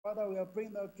Father, we are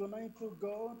praying that tonight, to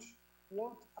God,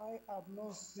 what I have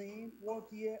not seen, what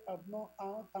ear have not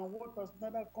heard, and what has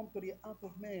never come to the heart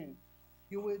of man,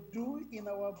 you will do in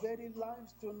our very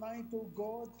lives tonight, to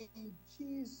God, in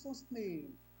Jesus'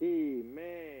 name.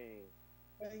 Amen.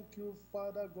 Thank you,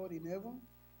 Father God in heaven,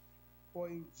 for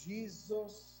in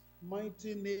Jesus'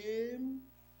 mighty name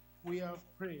we have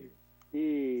prayed.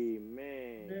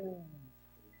 Amen. Amen.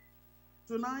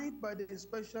 Tonight, by the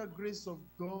special grace of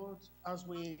God, as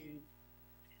we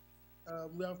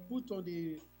have put on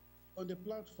the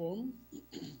platform,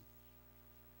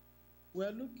 we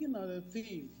are looking at a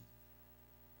theme,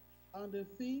 and the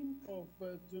theme of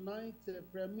tonight's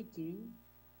prayer meeting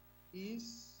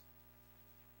is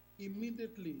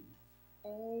immediately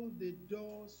all the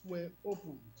doors were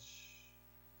opened.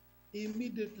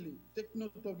 Immediately, take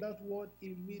note of that word,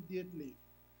 immediately.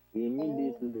 All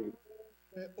Immediately,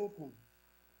 were open.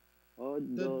 all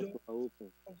The doors door were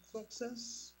open. of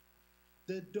success,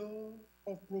 the door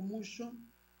of promotion,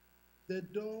 the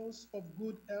doors of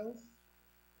good health,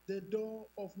 the door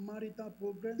of marital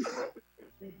progress,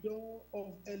 the door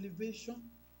of elevation,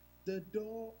 the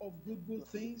door of good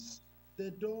things,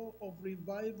 the door of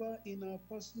revival in our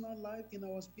personal life, in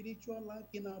our spiritual life,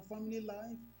 in our family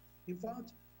life. In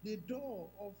fact, the door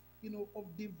of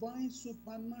of divine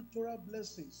supernatural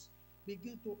blessings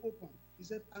begin to open. He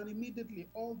said, and immediately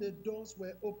all the doors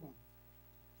were open.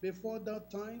 Before that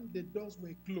time, the doors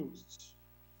were closed.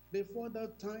 Before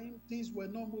that time, things were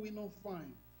not moving on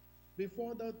fine.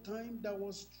 Before that time, there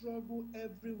was struggle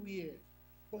everywhere.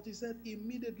 But he said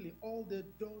immediately all the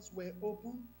doors were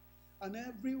open and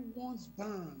everyone's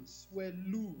bands were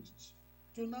loosed.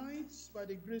 Tonight, by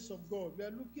the grace of God, we are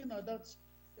looking at that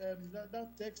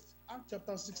text, Acts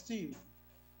chapter 16.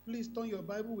 Please turn your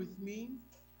Bible with me.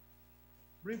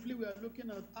 Briefly, we are looking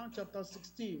at Acts chapter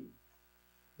 16,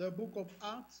 the book of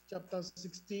Acts chapter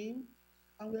 16,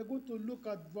 and we are going to look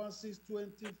at verses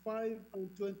 25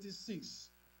 and 26.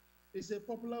 It's a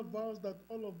popular verse that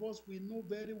all of us we know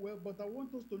very well, but I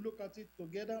want us to look at it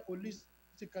together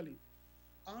holistically.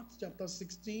 Acts chapter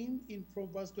 16,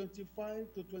 from verse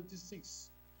 25 to 26.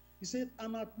 He said,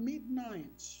 and at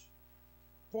midnight,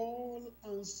 Paul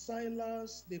and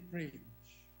Silas, they prayed.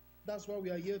 That's why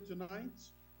we are here tonight.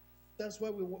 That's why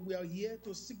we are here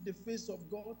to seek the face of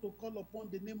God, to call upon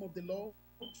the name of the Lord,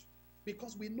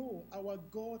 because we know our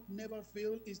God never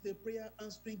fails. Is the prayer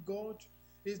answering God,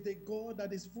 is the God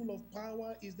that is full of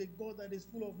power, is the God that is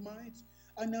full of might,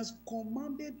 and has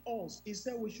commanded us. He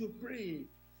said we should pray.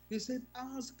 He said,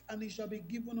 ask and it shall be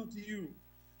given unto you.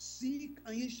 Seek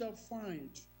and ye shall find.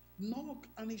 Knock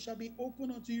and it shall be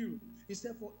opened unto you. He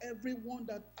said, for everyone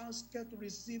that asketh to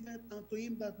receive it, and to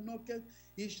him that knocketh,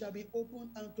 it shall be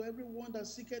opened, and to everyone that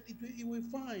seeketh it, he will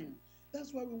find.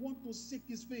 That's why we want to seek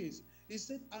his face. He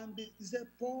said, he said,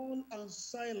 Paul and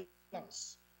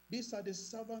Silas, these are the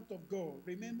servants of God.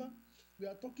 Remember, we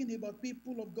are talking about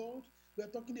people of God. We are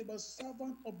talking about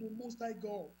servants of the Most High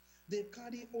God. They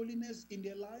carry holiness in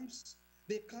their lives.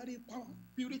 They carry power,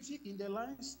 purity in their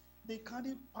lives. They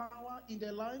carry power in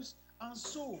their lives. And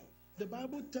so, the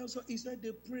Bible tells us, he said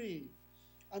they pray.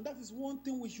 And that is one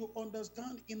thing we should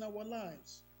understand in our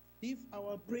lives. If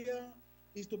our prayer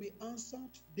is to be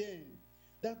answered, then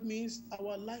that means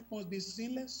our life must be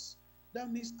sinless.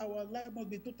 That means our life must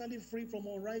be totally free from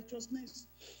unrighteousness.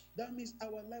 That means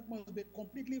our life must be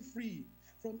completely free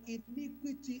from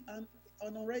iniquity and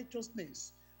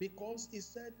unrighteousness. Because he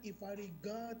said, if I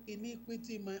regard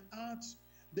iniquity in my heart,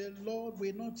 the Lord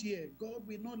will not hear. God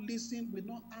will not listen, will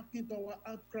not hearken to our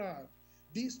outcry.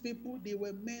 These people, they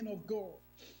were men of God.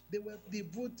 They were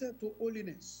devoted to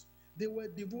holiness. They were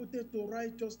devoted to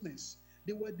righteousness.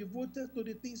 They were devoted to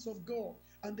the things of God.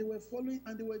 And they were following,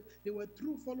 and they were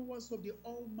true followers of the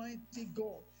Almighty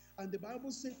God. And the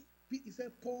Bible said, it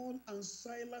said, Paul and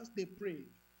Silas, they prayed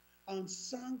and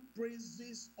sang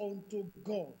praises unto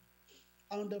God.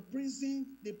 And the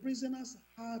prisoners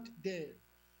heard there.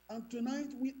 And tonight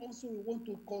we also want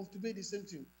to cultivate the same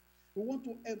thing. We want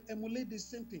to emulate the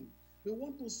same thing. We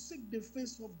want to seek the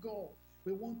face of God.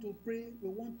 We want to pray. We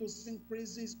want to sing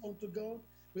praises unto God.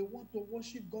 We want to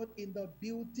worship God in the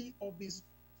beauty of his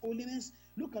holiness.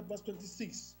 Look at verse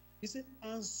 26. He said,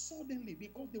 and suddenly,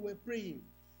 because they were praying,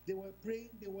 they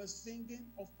were singing,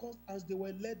 of course, as they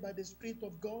were led by the Spirit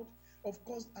of God, of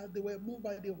course, as they were moved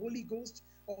by the Holy Ghost,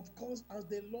 of course, as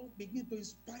the Lord began to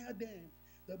inspire them.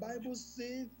 The Bible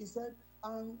says,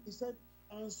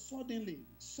 and suddenly,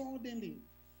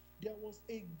 there was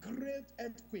a great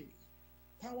earthquake,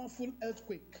 powerful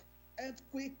earthquake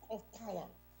of power,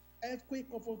 earthquake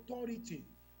of authority,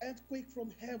 earthquake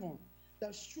from heaven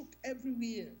that shook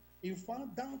everywhere. In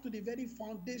fact, down to the very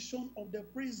foundation of the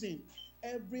prison,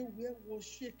 everywhere was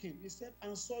shaking. He said,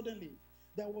 and suddenly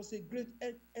there was a great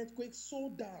earthquake,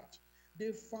 so that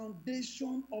the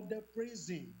foundation of the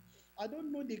prison, I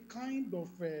don't know the kind of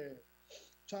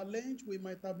challenge we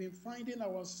might have been finding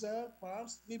ourselves,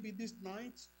 perhaps maybe this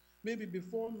night, maybe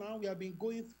before now, we have been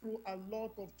going through a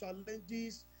lot of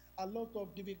challenges, a lot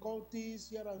of difficulties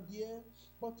here and there,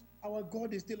 but our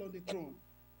God is still on the throne.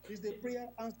 He's the prayer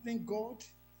answering God.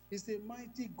 He's a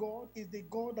mighty God. He's the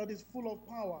God that is full of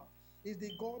power. He's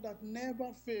the God that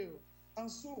never fails.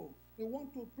 And so we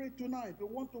want to pray tonight. We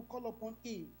want to call upon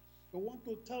Him. We want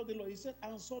to tell the Lord. He said,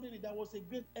 and suddenly there was a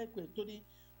great earthquake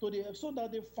so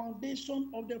that the foundation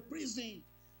of the prison.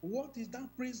 What is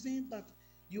that prison that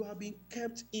you have been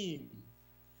kept in?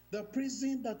 The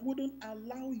prison that wouldn't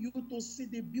allow you to see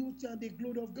the beauty and the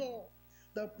glory of God.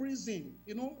 The prison,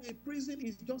 a prison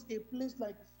is just a place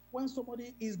like when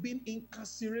somebody is being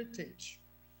incarcerated,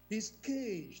 is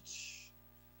caged,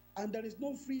 and there is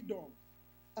no freedom,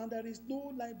 and there is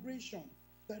no liberation,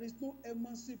 there is no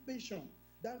emancipation.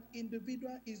 That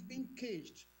individual is being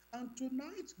caged. And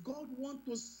tonight, God wants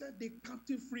to set the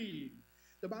captive free.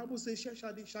 The Bible says,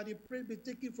 shall the prey be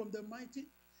taken from the mighty,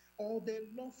 or the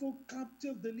lawful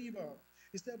captive delivered?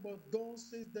 He said, but thus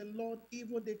says the Lord,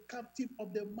 even the captive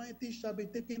of the mighty shall be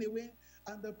taken away,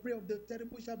 and the prey of the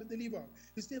terrible shall be delivered.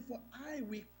 He said, for I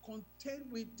will contend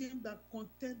with him that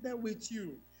contended with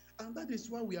you. And that is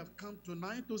why we have come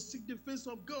tonight, to seek the face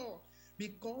of God,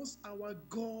 because our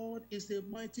God is a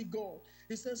mighty God.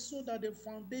 He says, so that the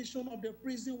foundation of the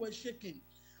prison was shaken.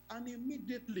 And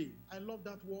immediately, I love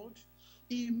that word,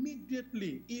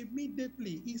 immediately,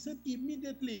 he said,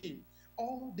 immediately,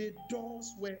 all the doors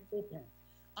were open.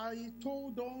 I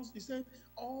told us, he said,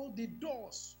 all the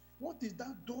doors. What is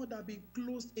that door that been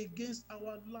closed against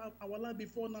our life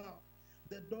before now?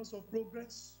 The doors of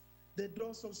progress, the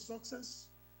doors of success,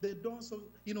 the doors of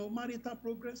marital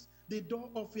progress, the door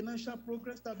of financial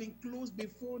progress that have been closed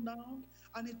before now,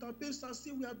 and it appears as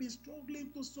if we have been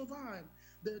struggling to survive.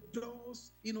 The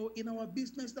doors in our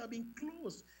business that have been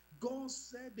closed. God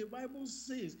said, the Bible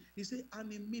says, he said,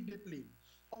 and immediately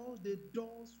all the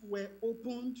doors were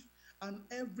opened and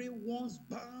everyone's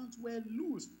bands were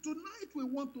loosed. Tonight we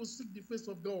want to seek the face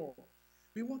of God.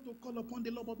 We want to call upon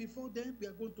the Lord, but before then, we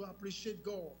are going to appreciate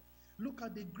God. Look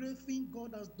at the great thing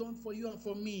God has done for you and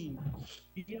for me.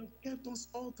 He has kept us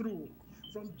all through.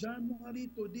 From January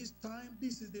to this time,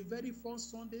 this is the very first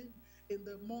Sunday in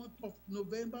the month of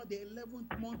November, the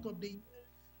 11th month of the year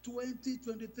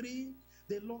 2023.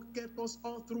 The Lord kept us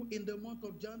all through in the month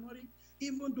of January,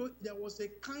 even though there was a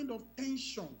kind of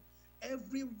tension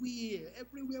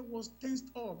everywhere was tensed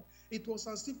up. It was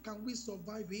as if, can we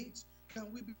survive it?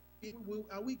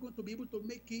 Are we going to be able to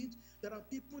make it? There are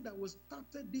people that were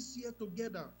started this year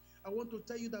together. I want to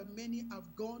tell you that many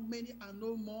have gone, many are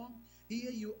no more.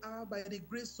 Here you are by the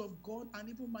grace of God, and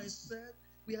even myself,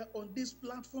 we are on this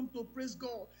platform to praise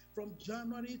God from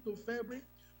January to February,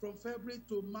 from February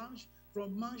to March,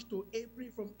 from March to April,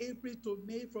 from April to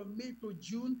May, from May to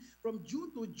June, from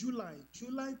June to July,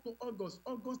 July to August,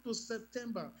 August to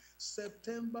September,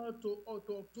 September to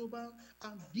October,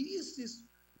 and this is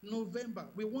November.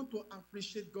 We want to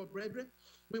appreciate God, brethren.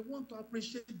 We want to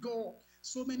appreciate God.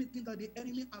 So many things that the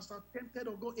enemy has attempted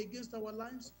or go against our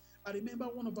lives. I remember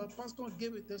one of our pastors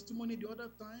gave a testimony the other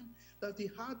time that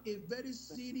he had a very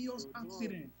serious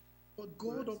accident. But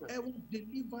God of heaven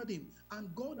delivered him,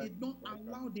 and God did not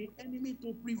allow the enemy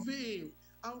to prevail.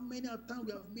 How many times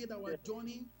we have made our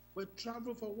journey, we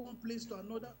travel from one place to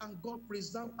another, and God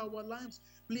preserved our lives.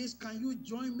 Please, can you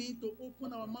join me to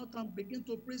open our mouth and begin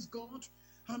to praise God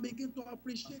and begin to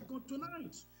appreciate God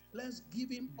tonight? Let's give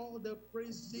him all the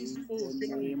praises. In the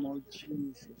name of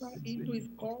Jesus. Into his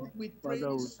court with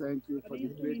Father, we praise, thank you for the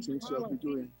into great his things you have been palace.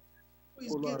 doing.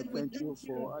 Oh Lord, I We thank you thank you.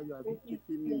 for how you have been Open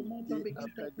keeping your me mouth and day begin to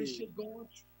after day appreciate God.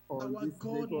 on Our this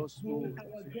God is Lagos good. road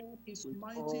Our God is with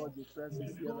mighty. all the crises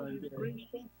Our here God and is there.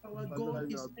 gracious. Our God Father,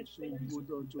 you is have been so excellent. good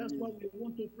unto That's me. why we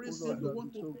want to Oh praise Lord, Him. you We have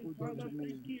want been to so say, good Father, unto me.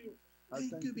 thank you. I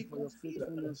Thank thank you you for your because He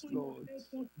faithfulness, alone Lord.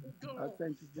 help us, I God.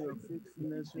 thank you for your You have been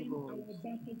faithfulness, O fighting Lord. our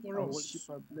battle for I worship us.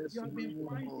 and bless You your have been name, O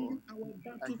fighting God. our I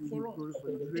battle give you for us glory for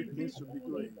the great things against you'll be all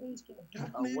the doing. hosts of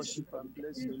I darkness, worship and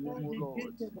bless your against name, all O the Lord.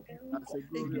 gates of hell, I say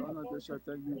glory, against honor, all glory, the shall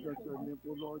thank you to your name,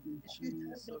 O Lord, in against all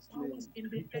the Jesus' powers name. in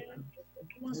the air,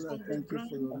 powers Lord, I on the thank you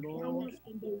for ground, your love. powers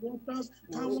in the waters,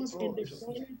 Oh powers in the God.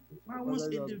 forest, powers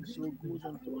Father, you in have the been so village, good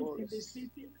unto powers in the us.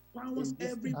 city, powers In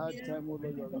this hard everywhere. time, O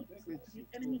Lord, you have Don't been allow the faithful,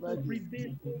 enemy to providing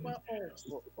prevail over us.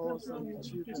 for That's us why and we the want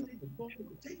to children. say, God,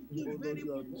 thank you Oh Lord, very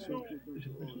you have much, been so God. good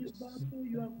unto In this us. battle,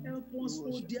 you have helped We us, oh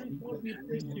worship dear and God, bless we your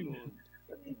praise name, O you. Lord.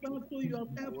 Hitherto you have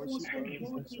helped us, Worship oh and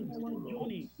God, refresh your in name, our O Lord.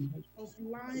 journey of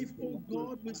life, oh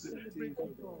God. We celebrate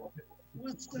you, God.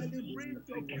 We celebrate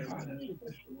your presence,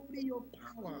 your glory, your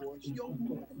power, your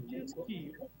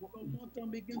majesty. Open your mouth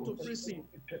and begin to praise Him.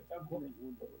 Open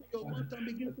your mouth and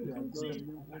begin to praise Him.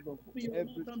 Open your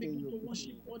mouth and begin to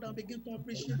worship God and begin to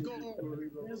appreciate God.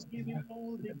 Let's give Him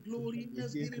all the glory.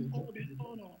 Let's give Him all the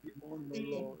honor.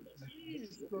 In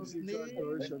Jesus' name,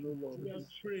 we are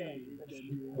praying.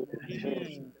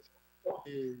 Amen.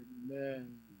 Amen.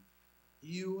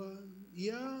 You are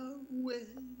Yahweh.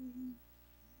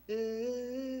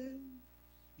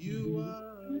 You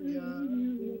are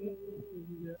Yahweh.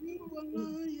 You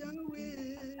are Yahweh.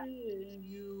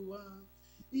 You are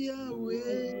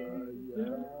Yahweh.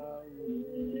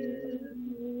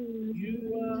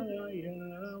 You are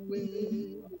Yahweh.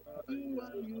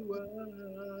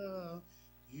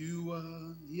 You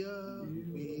are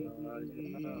Yahweh.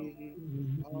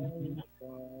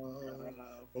 Alpha,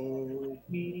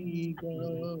 Omega.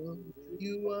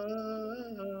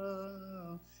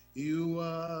 You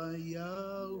are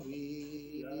Yahweh.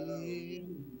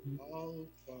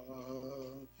 Alpha,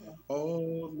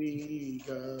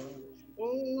 Omega.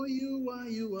 Oh, you are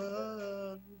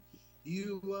Yahweh.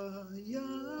 You are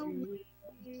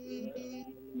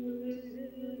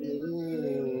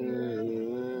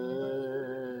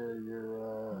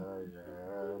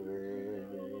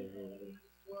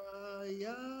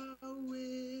Alpha,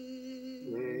 Omega.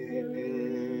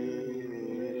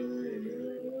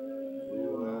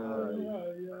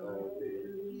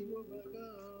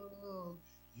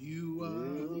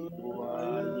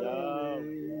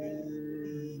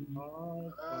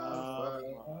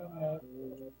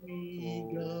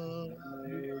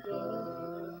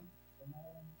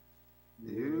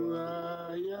 You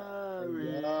are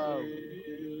Yahweh,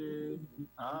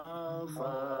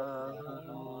 Alpha,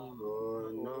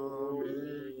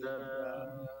 Omega.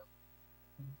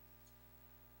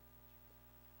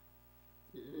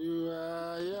 You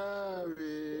are Yahweh,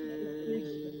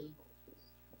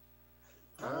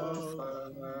 Alpha,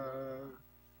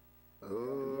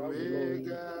 Omega.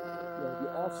 You are the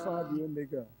Alpha, the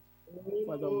Omega.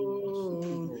 Father, we worship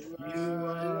you, Lord. You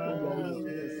are We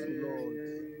reference you, Lord.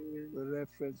 We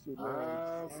reference you, Lord.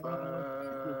 Alpha,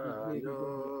 We give you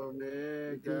glory,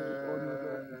 we give you honor,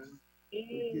 Lord. We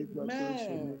give you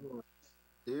adoration, Lord.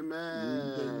 In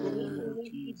the We want name to Amen. of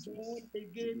worship Jesus. God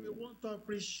again. We want to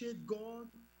appreciate God.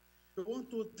 We want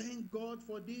to thank God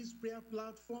for this prayer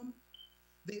platform.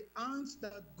 The hands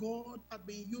that God has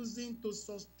been using to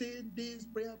sustain this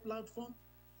prayer platform.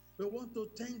 We want to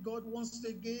thank God once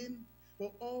again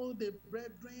for all the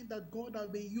brethren that God has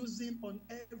been using on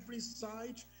every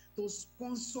side to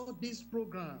sponsor this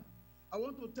program. I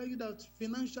want to tell you that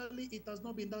financially it has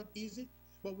not been that easy,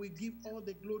 but we give all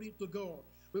the glory to God.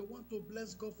 We want to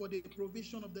bless God for the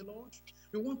provision of the Lord.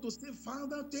 We want to say,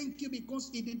 Father, thank you because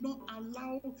He did not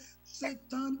allow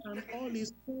Satan and all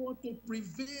his power to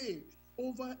prevail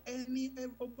over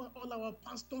all our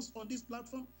pastors on this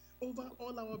platform, over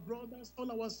all our brothers,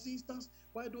 all our sisters.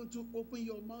 Why don't you open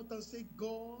your mouth and say,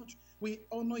 God, we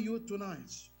honor you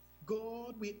tonight.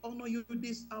 God, we honor you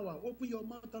this hour. Open your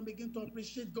mouth and begin to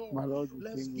appreciate God. My Lord, we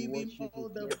Let's thank you, give Him worship, we all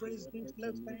the bless you, praise. we thank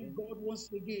Let's your thank name. God once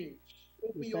again. We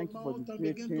Open your thank you for mouth the and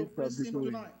great begin to things that praise we Him doing.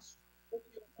 tonight.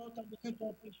 Open your mouth and begin to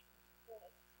appreciate God.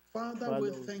 Father, we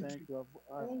Father, we thank thank you. you.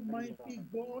 Almighty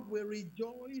God, we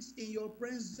rejoice in your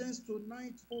presence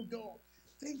tonight, oh God.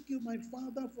 Thank you, my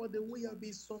Father, for the way you have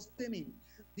been sustaining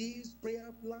this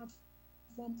prayer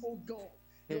platform, oh God.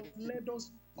 You have led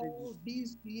us all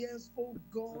these years, oh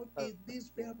God, in this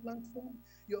prayer platform.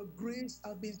 Your grace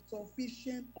has been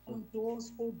sufficient unto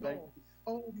us, oh God.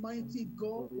 Almighty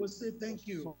God, we say thank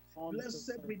you.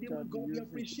 Blessed Redeemer God, we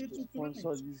appreciate you tonight.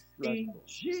 In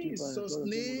Jesus'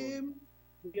 name,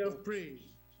 we have prayed.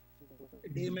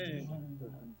 Amen.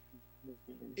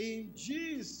 In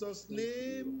Jesus'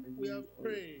 name, we have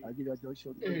prayed. I give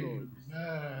adoration to Lord.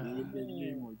 In the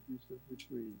name of Jesus, we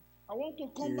pray. I want to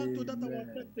come back to that our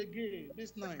Amen. text again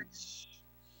this night.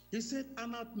 He said,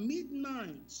 and at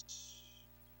midnight,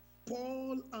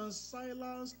 Paul and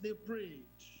Silas, they prayed,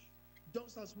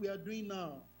 just as we are doing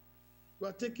now. We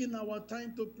are taking our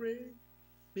time to pray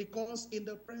because in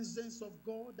the presence of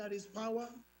God, there is power.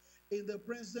 In the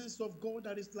presence of God,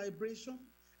 there is liberation.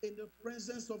 In the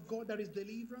presence of God, there is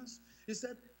deliverance. He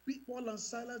said, Paul and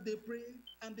Silas, they prayed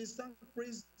and they sang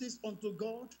praises unto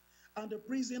God. And the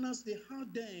prisoners, they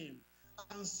heard them.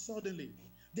 And suddenly,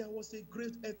 there was a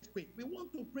great earthquake. We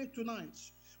want to pray tonight.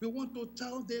 We want to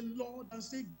tell the Lord and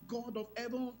say, God of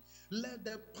heaven, let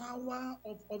the power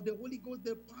of the Holy Ghost,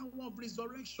 the power of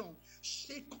resurrection,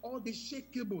 shake all the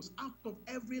shakables out of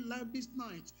every life this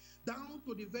night, down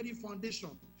to the very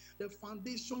foundation, the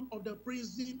foundation of the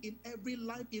prison in every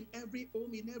life, in every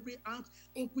home, in every heart.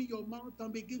 Open your mouth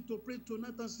and begin to pray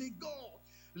tonight and say, God,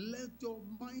 let your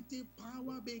mighty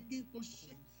power begin to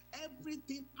shake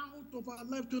everything out of our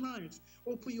life tonight.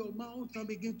 Open your mouth and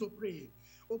begin to pray.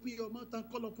 Open your mouth and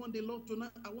call upon the Lord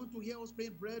tonight. I want to hear us pray,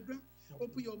 brethren.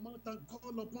 Open your mouth and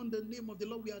call upon the name of the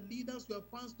Lord. We are leaders, we are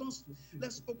pastors.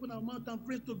 Let's open our mouth and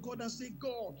pray to God and say,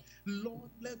 God, Lord,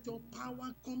 let your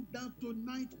power come down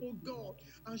tonight, oh God,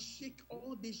 and shake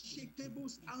all the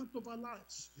shakables out of our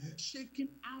lives, shaking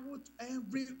out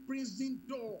every prison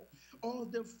door, all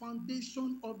the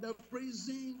foundation of the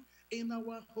prison in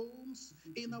our homes,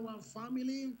 in our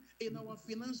family, in our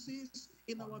finances,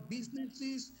 in our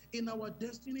businesses, in our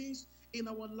destinies, in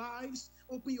our lives.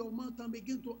 Open your mouth and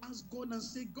begin to ask God and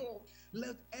say, God,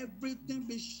 let everything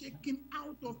be shaken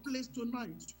out of place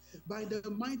tonight by the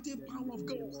mighty power of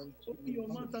God. Open your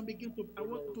mouth and begin to, I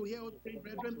want to hear us pray,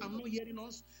 brethren. I'm not hearing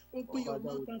us. Open your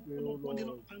mouth and call upon the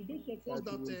Lord. And those of us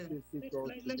that,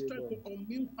 let's try to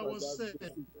unmute ourselves.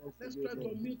 Let's try to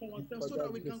unmute ourselves so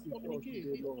that we can communicate.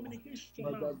 It's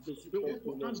communication now. We want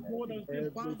to ask God and say,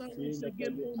 Father, once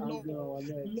again, oh Lord, Lord,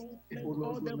 let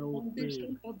all the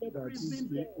foundation of the prison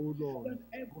door, let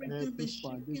everything be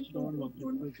shaken open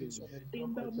tonight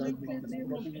in the mighty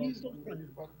name of Jesus Christ.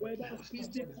 Whether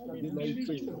physically,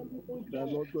 spiritually, oh The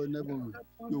God, Lord God in heaven, that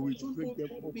you will foundation, break oh them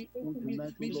God, open be open,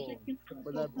 tonight, O be Lord. shaken out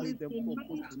Father, of place break them open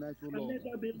tonight, tonight, O and Lord. let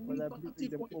there be Father, break liberty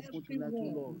them for open tonight, O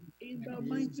everyone Lord. in the In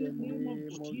mighty the name of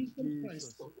name of Jesus Christ.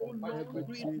 Jesus, Oh Lord, we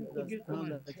everything ask that again stands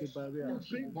tonight. like a barrier, We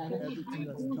pray God, everything we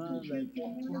that once stands like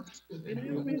again tonight in a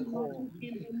every wall, life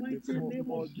in the they mighty fall name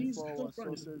of all Jesus before our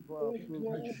Christ. success, for our Oh progress.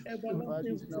 God, Father,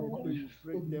 everlasting this now we pray Father, you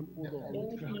break them, O Lord,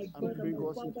 Lord, my and God and bring my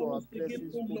us Father, into our once again,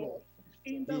 blessings, oh O Lord. Lord,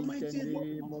 in the In the mighty name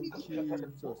name of of Jesus,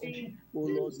 Jesus. in O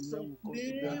Lord, the name Jesus' we come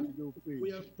together name, today, we pray.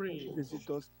 we are praying. Visit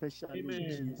us specially in Amen.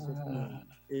 Jesus' name.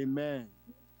 Amen.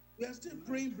 We are still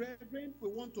praying, brethren. We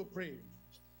want to pray.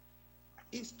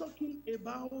 It's talking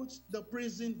about the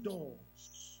prison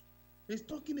doors. It's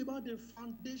talking about the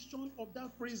foundation of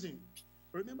that prison.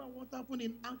 Remember what happened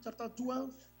in Acts chapter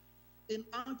 12? In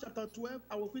Acts chapter 12,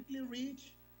 I will quickly read.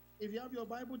 If you have your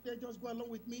Bible there, just go along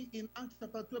with me. In Acts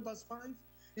chapter 12, verse 5,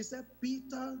 it said,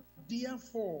 Peter,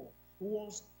 therefore,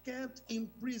 was kept in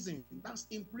prison. That's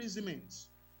imprisonment.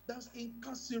 That's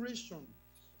incarceration.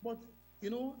 But, you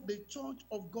know, the church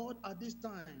of God at this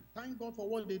time, thank God for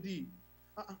what they did.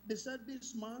 They said,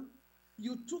 this man,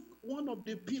 you took one of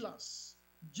the pillars,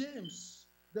 James,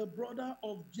 the brother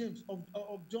of James,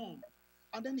 of John,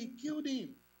 and then he killed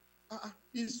him.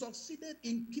 He succeeded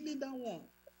in killing that one.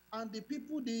 And the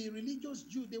people, the religious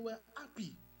Jews, they were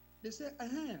happy. They said,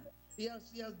 he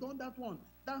has done that one.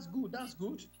 That's good, that's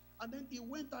good. And then he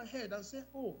went ahead and said,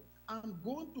 oh, I'm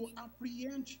going to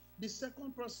apprehend the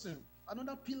second person,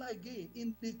 another pillar again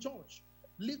in the church.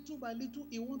 Little by little,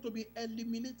 he want to be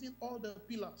eliminating all the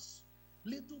pillars.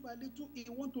 Little by little, he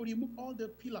want to remove all the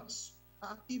pillars.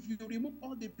 If you remove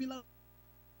all the pillars,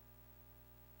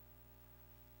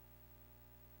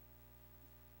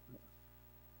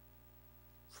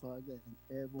 Father in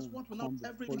heaven, what will not come before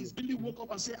everything you. is really woke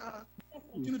up and say,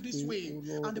 continue this Pray, way. O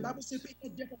Lord, And the Bible says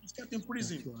Peter therefore was kept in that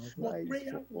prison. you But arise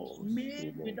prayer was for us, O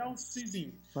made Lord. without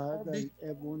ceasing of Father the in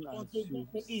heaven, church as unto you God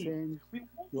to him. send We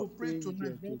want your to pray tonight,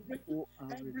 angel to brethren. go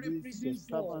and Every release your prison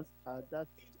door servants at that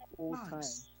in our old time,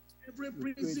 lives, every we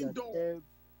pray prison that door every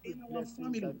in our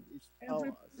blessing that family, is every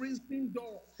ours, prison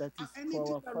door, that is for anything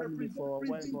our that family, represents for our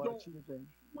wife, prison for our door, children,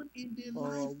 even in the for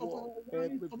our life of work, our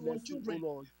wives, every of our blessing, O children,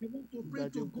 Lord, we want to pray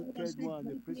that the to God and wicked say, one,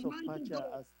 the God, prince of tonight, to Persia, God,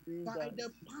 has seen by that the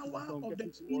power from of the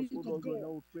getting to us, Spirit O of Lord, God, God,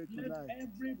 now we pray let tonight.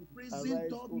 every prison Arise,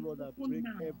 door O be Lord, and open break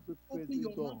now. every Open prison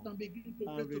your mouth door and begin to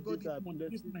pray and to God release this our morning,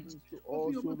 this blessings night. to Open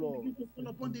us, your O mouth and Lord. begin to call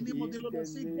upon the name of the In Lord and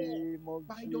the say, God, name of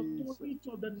by the Jesus, authority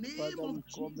of the name Father, we of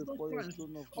come Jesus before your Christ,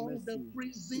 throne of all the mercy. We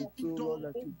prison pray, O Lord, door,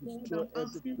 that oh you God, destroy I'm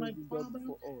every asking my prison door Father,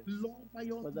 before us. Lord, by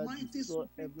your Father, mighty destroy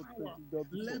supreme every power, prison door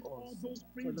let before all us. those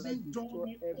Father, prison doors destroy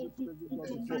be every open prison door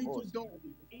tonight, before oh us. God,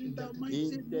 in the mighty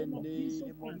In the name of Jesus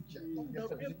name of Christ. All the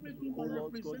Jesus, everything O that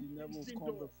Lord God, represents in heaven will prison come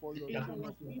door before your in throne our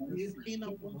of families, mercy. in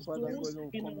our Father God, souls,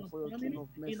 will in come our before your throne family, of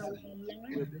in our mercy.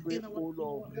 life, We pray, in our O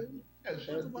Lord, home, life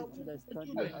of our everything that is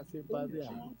standing children. as a Oh barrier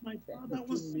God, my Father, between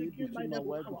once me, again by between my the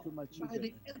wife, power, between my by children,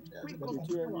 the earthquake of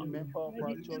between any power, member of by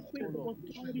our the church, O earthquake of Lord.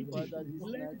 authority, Father, this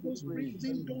let night we those pray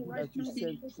prison doors right that you now be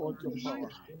send open forth your tonight power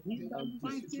in the and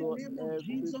mighty destroy name of every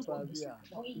Jesus Christ. barrier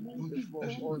Almighty for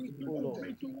God, us, begin O to Lord,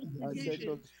 pray towards and set again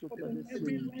us totally upon free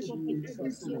every in life, upon every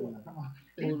Jesus' soul. name.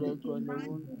 O Even Lord God, tonight,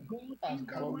 heaven, oh God, in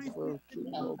the mighty comfort to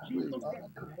name of God, Jesus pray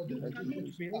Christ, you that cannot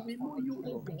you fail. We know you, O oh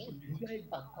Lord, God. You are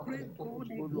a great God,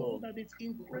 a O God Lord, that is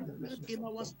interested in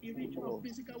our spiritual and Lord,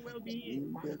 physical well-being.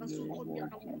 in the And so, name God, we of are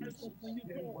eyes Jesus, upon you,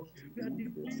 God. We are in the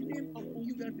depending name upon of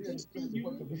you. We are Jesus, trusting you, O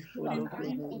Lord God,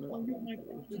 relying heaven, upon you, my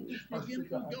Father, to begin to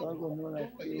Father go. God, when I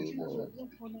God, pray, O begin to Lord,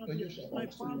 work on us, my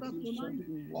that you Father, do tonight.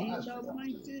 something In the wonderful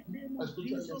mighty name of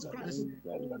Jesus Christ,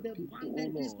 that all the people, O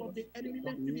bandages Lord, of the enemy,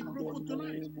 let it be in the broken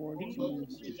tonight. name of In the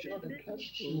Jesus,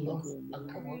 mighty name of O Lord Jesus. God,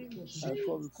 heaven, In I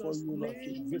come before Jesus' you, Lord,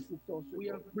 to name, visit us, O we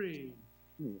are God. praying.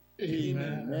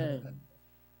 Amen. Amen.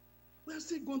 We are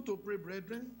still going to pray,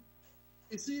 brethren.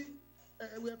 You see,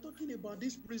 we are talking about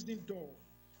this prison door.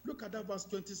 Look at that verse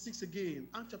 26 again.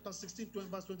 Acts chapter 16,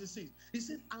 verse 26. He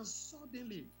said, and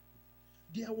suddenly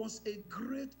there was a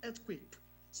great earthquake,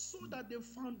 so that the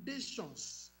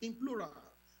foundations, in plural,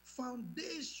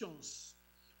 foundations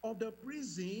of the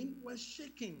prison were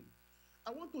shaking.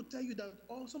 I want to tell you that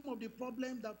some of the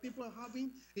problem that people are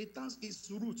having, it has its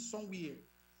roots somewhere.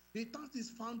 It has its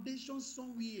foundation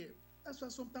somewhere. That's why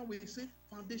sometimes we say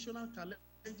foundational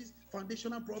challenges,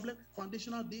 foundational problem,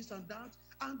 foundational this and that.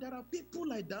 And there are people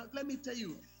like that. Let me tell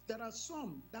you, there are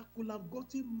some that could have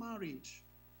gotten married,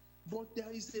 but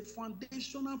there is a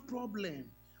foundational problem,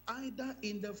 either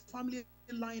in the family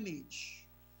lineage.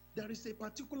 There is a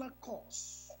particular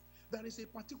cause. There is a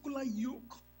particular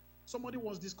yoke. Somebody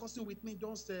was discussing with me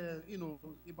just,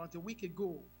 about a week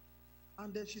ago.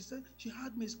 And then she said she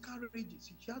had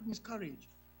miscarriages. She had miscarriage.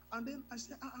 And then I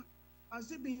said,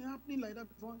 has it been happening like that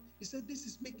before? He said, this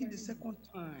is making the second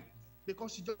time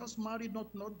because she just married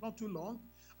not too long.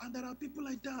 And there are people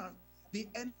like that. The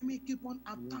enemy keep on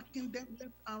attacking them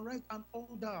left and right and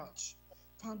all that.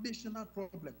 Foundational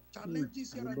problem,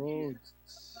 challenges here and Lord, there.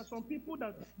 There are some people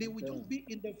that they will just be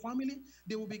in the family,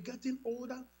 they will be getting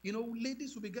older.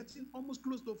 Ladies will be getting almost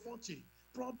close to 40.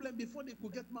 Problem before they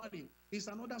could get married is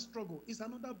another struggle, is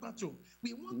another battle.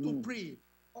 We want to pray.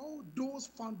 All those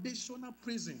foundational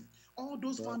prison, all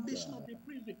those foundation of the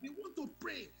prison, we want to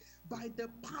pray by the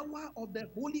power of the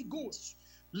Holy Ghost.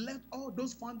 Let all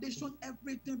those foundation,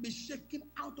 everything be shaken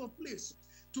out of place.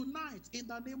 Tonight, in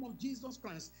the name of Jesus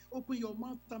Christ, open your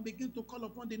mouth and begin to call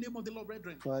upon the name of the Lord,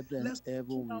 brethren. Father in Let's open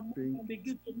heaven, our we mouth bring and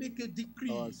begin to make a decree.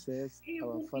 ourselves, our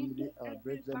Even into family, our every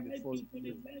brethren life, before into the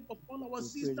you. life of all our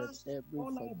We pray that sisters, every all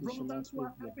our foundational brothers who are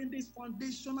problem, having this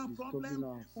foundational disturbing problem,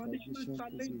 our foundational foundation prison,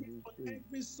 challenges we on pray.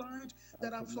 every side. As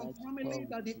There are a some mighty power, family we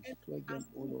that the enemy destroy has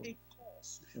them, O put Lord. a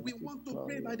cause. We Mighty want to power,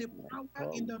 pray by the mighty power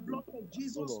power, in we the pray blood of that, O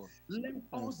Jesus. Lord. Let And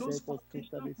all those set us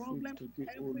foundational totally free problems, today,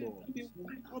 O Lord. everything be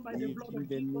wiped out by the In blood of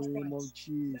the Jesus name of Christ. Let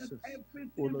Jesus. O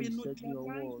everything Lord, be you said in your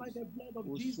neutralized by words, the blood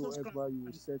of Jesus whosoever you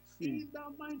will Christ. set free In the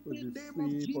will mighty be name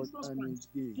of free but Jesus Christ.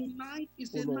 indeed. Tonight is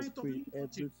O a Lord, night of pray liberty.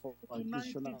 every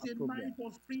Tonight foundational is a problem, night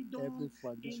of every freedom in the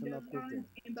foundational life, problem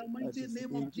in the that mighty is name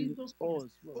of hindering Jesus Christ.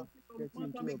 us from Open your getting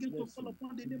mouth and into a begin to call blessing.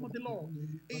 upon the name of the Lord.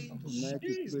 In Tonight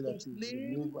we pray that Jesus' you name,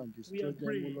 remove and we destroy are them, O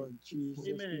praying. Lord, in Jesus'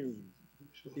 Amen. name.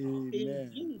 In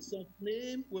Amen. Jesus'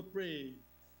 name, we pray.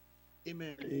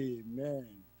 Amen. Amen.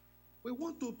 We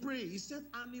want to pray. He said,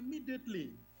 and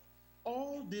immediately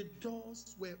all the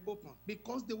doors were open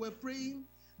because they were praying,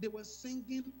 they were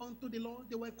singing unto the Lord,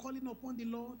 they were calling upon the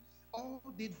Lord. All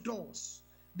the doors.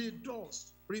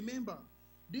 Remember,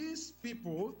 these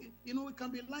people, it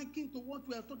can be likened to what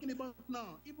we are talking about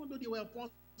now, even though they were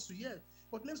apostles, yes.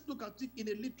 But let's look at it in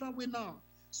a literal way now.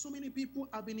 So many people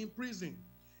have been in prison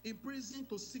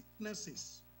to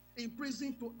sicknesses, in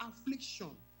prison to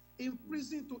affliction, in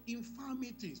prison to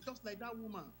infirmities, just like that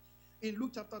woman in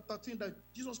Luke chapter 13 that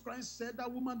Jesus Christ said, that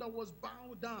woman that was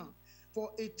bowed down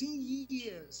for 18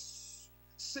 years.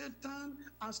 Satan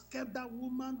has kept that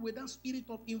woman with that spirit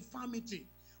of infirmity.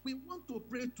 We want to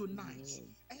pray tonight.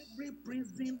 Every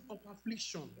prison of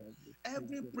affliction,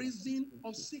 every prison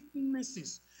of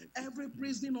sicknesses, every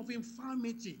prison of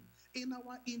infirmity in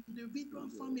our individual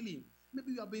family.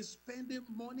 Maybe you have been spending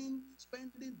morning,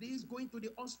 spending days going to the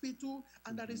hospital,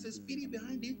 and there is a spirit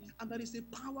behind it, and there is a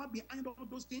power behind all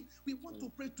those things. We want to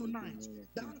pray tonight.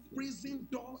 That prison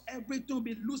door, everything will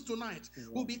be loose tonight,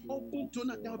 will be open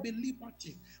tonight. There will be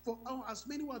liberty. For as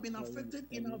many who have been affected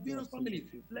in our various family,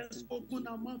 let's open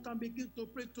our mouth and begin to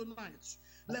pray tonight.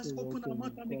 Let's open our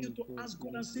mouth and begin to ask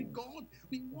God and say, God,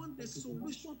 we want the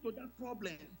solution to that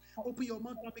problem. Open your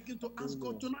mouth and begin to ask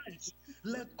God tonight.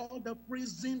 Let all the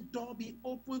prison door be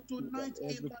open tonight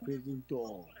in Every the name prison of Jesus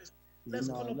door Christ. Let's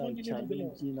in call our upon life, the name of the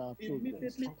Lord. challenging our progress.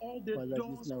 Immediately all the Father, this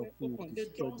doors now were we open, the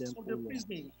destroy doors them, of O the Lord.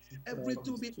 prison, Father,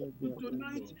 everything will be destroy open them, O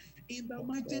tonight Lord. in the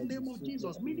mighty Father, name of destroy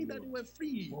Jesus. them, O Meaning that they Lord. were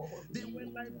free, they were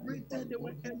liberated, they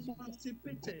were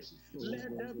emancipated.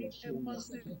 Let there be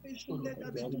emancipation, let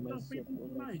there be Have total mercy freedom upon us,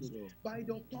 tonight O Lord. by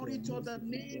the Have authority of the mercy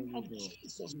name upon us, of O Lord.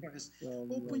 Jesus Christ. Have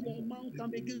Open your mercy mouth and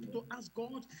upon begin us, O to Lord. ask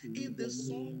God, if In the the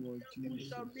Son name of therefore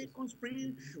shall Jesus. make us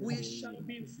free, we shall Oh,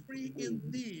 be free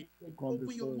indeed. come Open your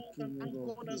before the mouth and King, O ask Lord,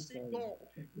 God and please, say, God,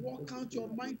 work out your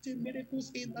Father. mighty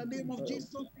miracles in the name of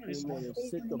Jesus Oh Christ. Lord, Oh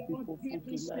set your Lord, people free give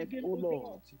us tonight, again, oh oh God.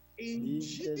 Lord. In In the name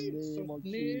Jesus' of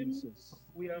name, Jesus.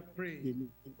 we are praying.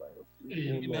 Deliver your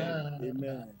people, oh Lord.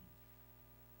 Amen.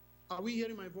 Are we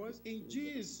hearing my voice? In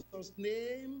Jesus'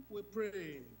 name, we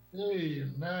pray.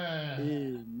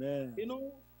 Amen. You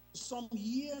know, some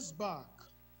years back,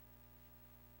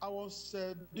 I was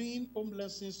doing home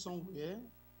lessons somewhere.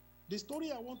 The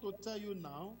story I want to tell you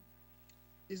now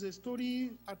is a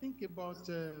story, I think, about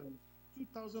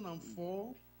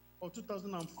 2004 or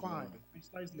 2005,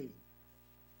 precisely.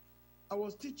 I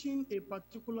was teaching a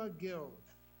particular girl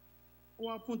who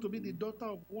happened to be the daughter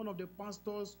of one of the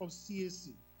pastors of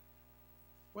CAC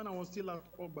when I was still at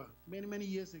Oba many, many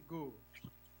years ago.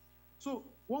 So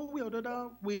one way or the other,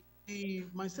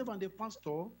 myself and the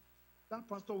pastor, that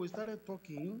pastor, we started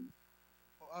talking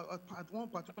at one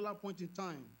particular point in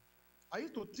time. I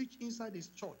used to teach inside his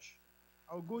church.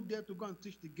 I would go there to go and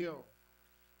teach the girl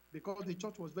because the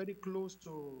church was very close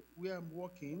to where I'm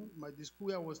working, the school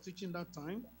where I was teaching that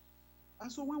time.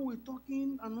 And so when we're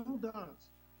talking and all that,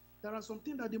 there are some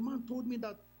things that the man told me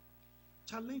that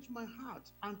challenged my heart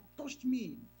and touched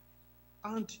me.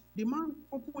 And the man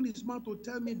opened his mouth to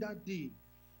tell me that day.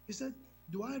 He said,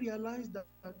 do I realize that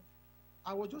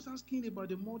I was just asking about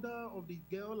the mother of the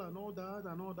girl and all that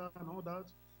and all that and all that.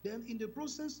 Then in the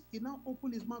process, he now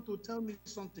opened his mouth to tell me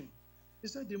something. He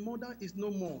said, the mother is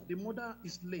no more. The mother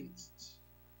is late.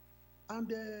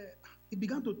 And he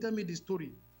began to tell me the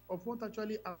story of what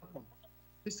actually happened.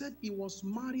 He said he was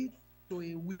married to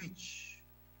a witch,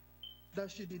 that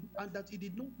she did, and that he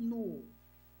did not know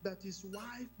that his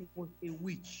wife was a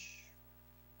witch,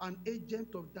 an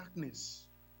agent of darkness,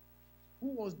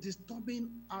 who was disturbing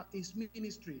his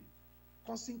ministry,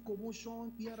 causing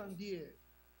commotion here and there.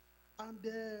 And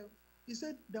he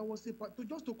said there was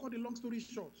just to cut the long story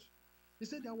short, he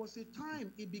said there was a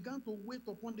time he began to wait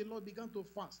upon the Lord, began to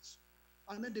fast.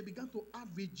 And then they began to have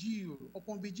vigil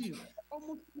upon vigil.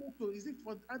 Almost is it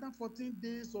for either 14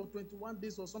 days or 21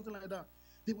 days or something like that?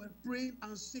 They were praying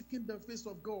and seeking the face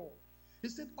of God. He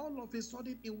said all of a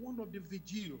sudden in one of the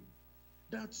vigil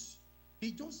that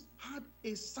he just had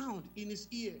a sound in his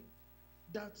ear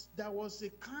that there was a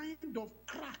kind of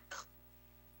crack,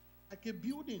 like a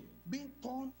building being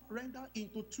torn, rendered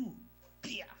into two.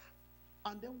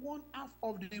 And then one half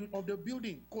of the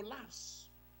building collapsed.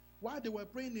 While they were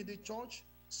praying in the church,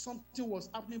 something was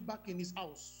happening back in his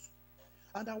house.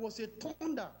 And there was a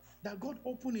thunder that God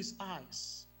opened his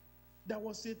eyes. There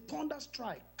was a thunder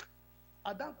strike.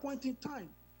 At that point in time,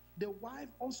 the wife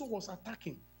also was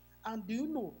attacking. And do you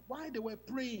know, while they were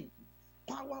praying,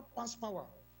 power passed power.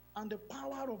 And the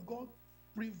power of God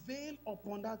prevailed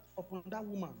upon that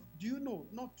woman. Do you know,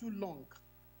 not too long,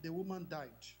 the woman died.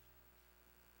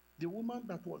 The woman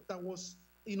that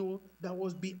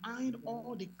was behind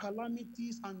all the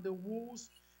calamities and the woes,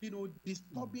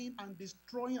 disturbing and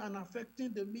destroying and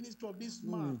affecting the ministry of this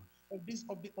man, of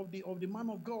the man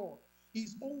of God.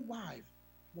 His own wife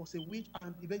was a witch,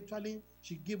 and eventually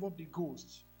she gave up the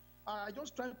ghost. I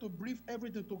just tried to brief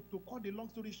everything to cut the long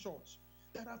story short.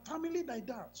 There are families like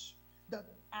that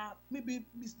are maybe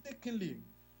mistakenly,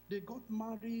 they got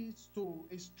married to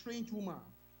a strange woman,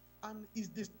 and is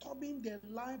disturbing their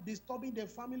life, disturbing their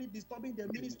family, disturbing their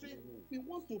ministry. We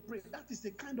want to pray. That is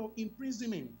a kind of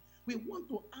imprisonment. We want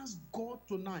to ask God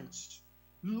tonight,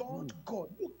 Lord God,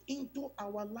 look into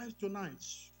our lives tonight.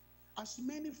 As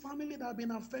many families that have been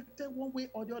affected one way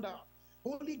or the other,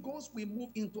 Holy Ghost will move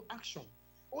into action.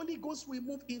 Holy Ghost will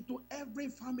move into every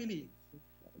family.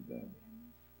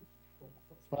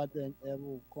 Father in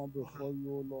heaven, come before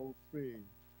you, O Lord, pray.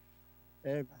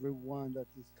 Everyone that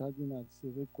is standing at the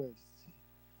request,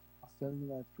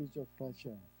 standing at preach of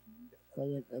passion.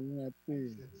 Father in heaven, I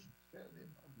pray.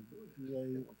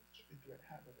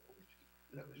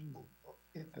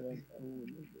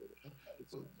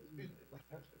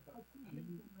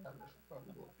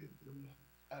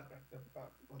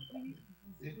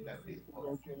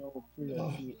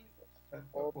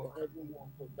 Of everyone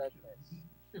for darkness.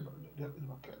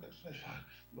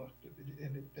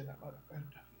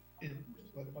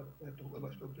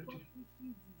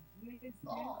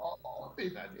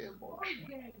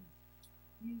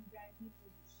 In that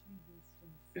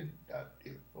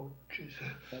name of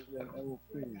Jesus. Father, I will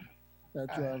pray that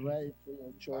you arise for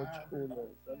your church, O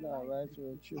Lord. Father, arise for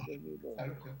your children, O Lord.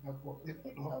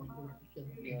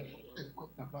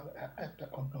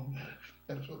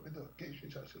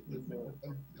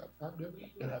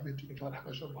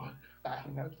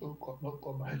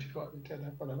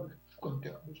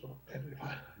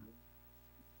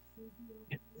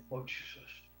 Oh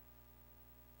Jesus.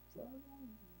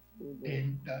 O Lord.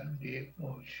 In the name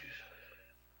of Jesus.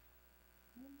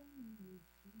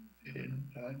 In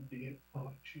the name of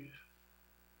Jesus.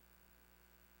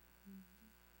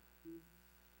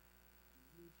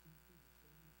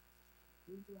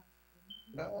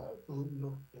 Oh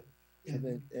Lord.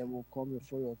 Father, I will come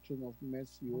before your throne of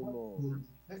mercy, O Lord.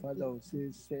 Father, we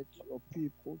say, set your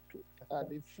people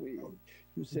totally free.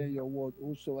 You say in your word,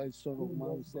 whosoever is Son of Man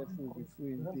will set free will be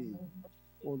free indeed.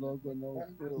 O Lord, God, now we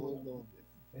pray, O Lord.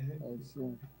 I say,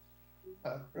 O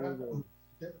Lord.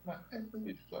 My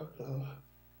enemies are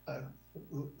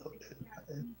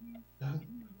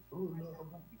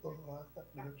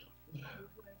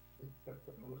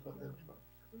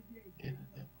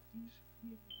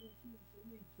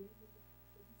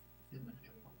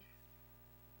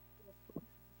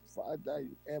Father,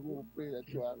 you ever pray that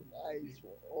you arise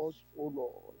for us, O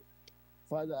Lord.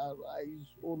 Father, arise,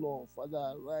 O Lord. Father,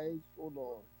 arise, O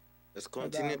Lord. Let's Father,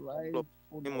 continue. arise,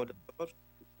 O Name of Lord. the Lord.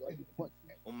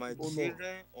 On my O Lord.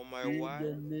 children, on my In wife,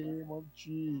 the name of on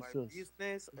my Jesus.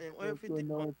 business, and Lord, everything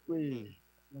now on pray. me.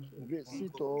 Visit King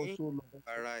of us, Kings, O Lord.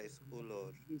 arise, O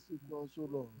Lord. Visit us, O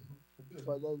Lord.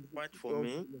 Father, Fight visit for us,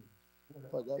 me. O Lord.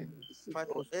 Father, visit Fight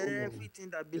for us, O Lord. everything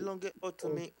that Visit belongs unto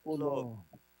us, me, O O Lord. Lord.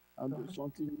 And do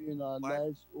something new in our Why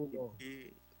lives, O Lord.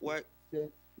 why In the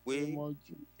name way? of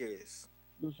Jesus. Yes.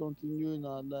 Do something new in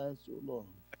our lives, O Lord.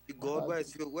 Almighty God,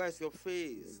 Father, where is your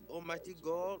face? Almighty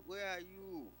God, where are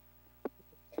you?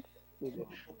 O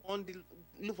Lord.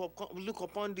 Look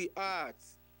upon the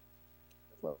earth.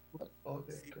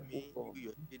 Father, See O me, Lord. you,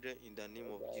 your children, in the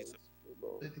name of Jesus. O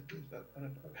Lord.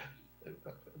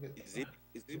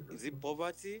 Is it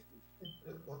poverty?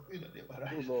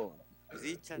 O Lord. Is it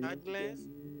In the childless?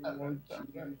 name of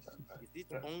Jesus. Is it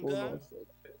O hunger? Lord, set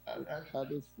us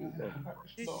totally free, Lord.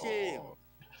 Is it shame?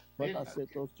 Father,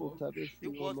 set us totally The free,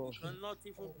 O words we Lord. cannot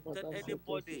even tell Father, set us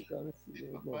anybody. totally free,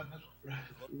 O Lord.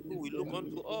 Because In who will the look unto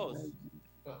name of us? Yeah,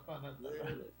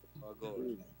 Jesus. our God.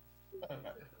 Pray.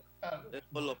 Let's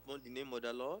call upon the name of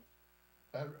the Lord.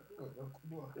 O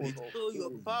Lord, Bestow your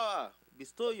pray. power.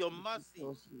 Bestow your Visit mercy.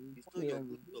 us in Bestow prayer your and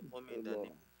glory upon me O in the name Lord.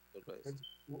 of Christ. Let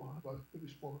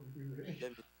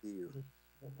me see you.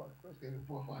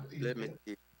 Let me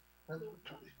see you.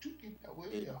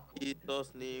 In Jesus'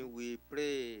 name we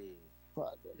pray.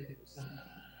 Father,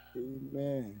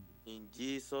 amen. In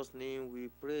Jesus' name we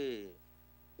pray.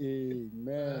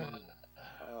 Amen.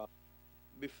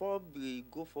 Before we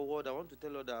go forward, I want to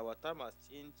tell you that our time has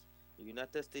changed in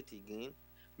United States again.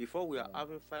 Before we are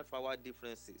having 5-hour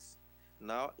differences.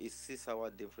 Now it's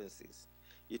 6-hour differences.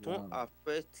 It won't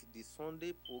affect the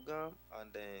Sunday program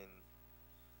and then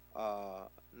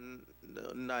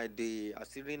the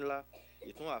ASIRI,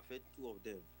 it won't affect two of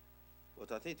them.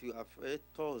 But I think it will affect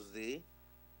Thursday.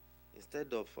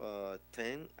 Instead of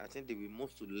 10, I think they will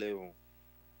move to 11.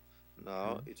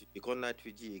 Now it will become night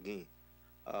VG again.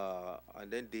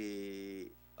 And then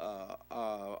the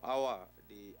hour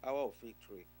of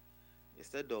victory,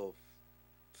 instead of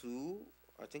 2,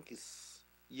 I think it's,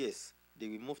 yes, they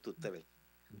will move to 3.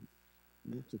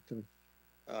 Move to 3.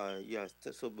 Yes,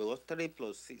 so because 3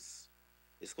 plus 6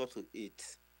 is equal to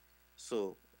 8.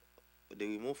 So they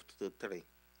will move to 3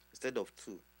 instead of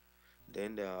 2.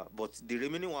 Then but the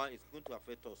remaining one is going to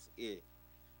affect us here,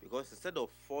 because instead of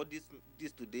 4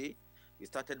 this today, we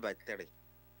started by 3.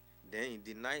 Then in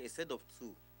the night, instead of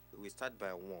 2, we start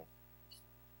by 1.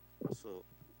 So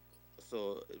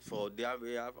for the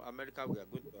America, we are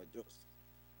going to adjust.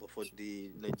 But for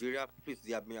the Nigeria, please,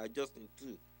 they have been adjusting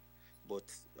too. But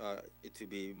it will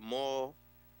be more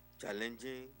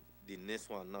challenging the next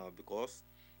one now, because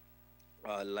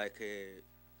like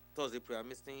Thursday prayer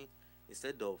meeting,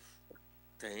 instead of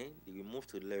 10, they will move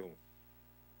to 11.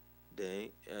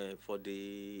 Then for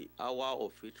the hour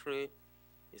of victory,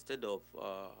 instead of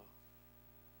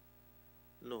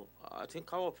no, I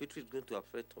think hour of victory is going to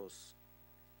affect us.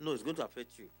 No, it's going to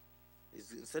affect you.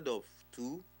 It's instead of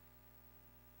 2.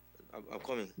 I'm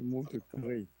coming. Move to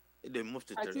 3. They move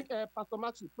to 3. I think Pastor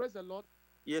Maxi, praise the Lord.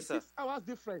 Yes, sir. 6 hours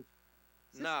difference.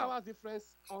 6 Now, hours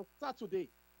difference on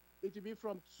Saturday. It will be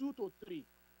from 2 to 3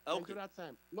 okay. Nigeria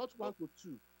time, not 1 to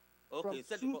 2. Okay, from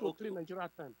instead 2 of, to okay, 3 Nigeria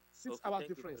time. 6 okay, hours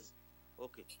thank difference.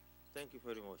 okay, thank you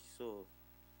very much. So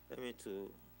Let me to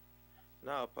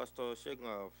now, Pastor Shegun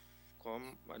have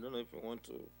come. I don't know if you want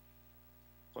to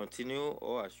continue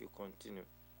or I should continue.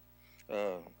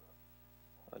 I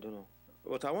don't know.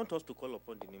 But I want us to call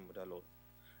upon the name of the Lord.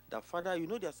 That Father, you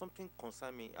know there's something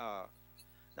concern me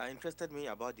that interested me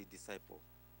about the disciple.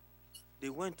 They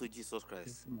went to Jesus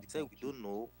Christ. They said, we don't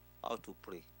know how to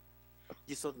pray.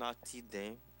 Jesus now teach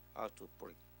them how to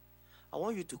pray. I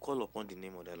want you to call upon the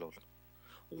name of the Lord.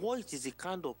 What is the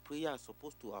kind of prayer I'm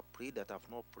supposed to have prayed that I've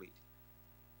not prayed?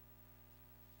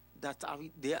 That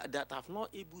have not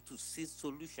able to see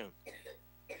solution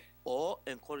or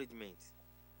encouragement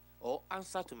or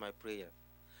answer to my prayer.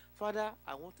 Father,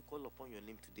 I want to call upon your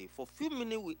name today. For few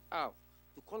minutes we have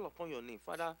to call upon your name.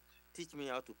 Father, teach me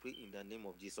how to pray in the name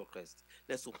of Jesus Christ.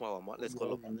 Let's open our mouth. Let's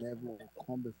call upon him.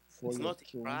 It's not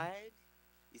pride.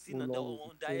 It's not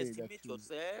underestimate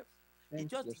yourself. It's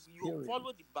just you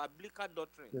follow the biblical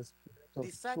doctrine.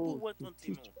 Disciples went on to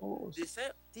him. They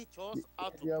said, teach us how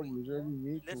to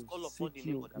pray. Let's call upon the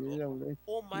name of the Lord.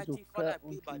 Almighty Father, I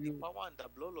pray by the power and the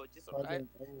blood of Jesus Christ.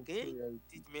 Okay?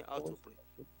 Teach me how to pray.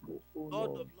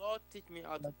 Lord of Lord, teach me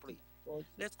how to pray.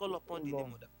 Let's call upon the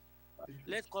name of the Lord.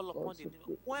 Let's call upon the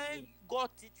name. When God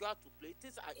teach you how to play,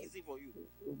 things are easy for you.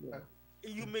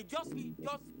 You may just be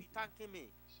thanking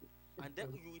me, and then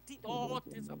you will think all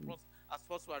things are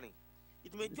prospering.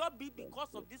 It may just be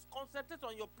because of this concentrate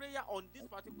on your prayer on this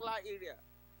particular area.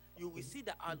 You will see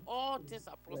that and all things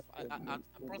are prospering.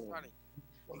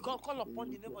 You can call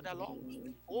upon the name of the Lord.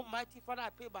 Almighty Father, I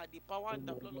pray by the power and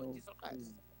the blood of Jesus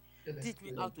Christ. Teach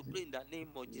me how to pray in the name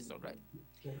of Jesus Christ.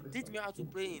 Teach me how to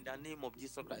pray in the name of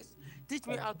Jesus Christ. Teach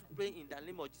me how to pray in the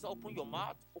name of Jesus. Open your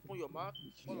mouth. Open your mouth.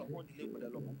 Call upon the name of the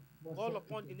Lord. Call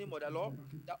upon the name of the Lord.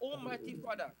 The Almighty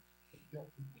Father,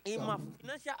 in my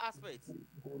financial aspects,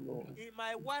 in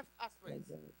my wife aspects,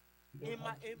 in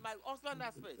my husband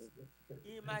aspects,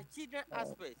 in my children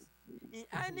aspects, in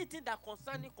anything that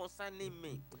concerning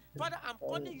me. Father, I'm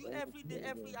calling you every day,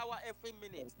 every hour, every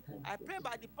minute. I pray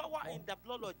by the power in the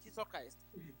blood of Jesus Christ,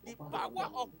 the power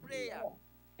of prayer,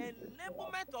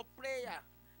 enablement of prayer,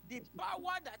 the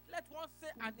power that let one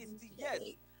say and it's the yes.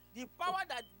 The power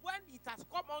that when it has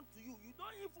come unto you, you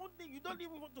don't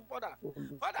even want to bother.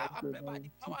 Father, I pray by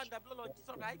the power and the blood of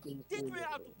Jesus Christ. Teach me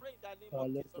how to pray in the name of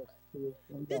Jesus Christ.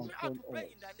 Teach me how to pray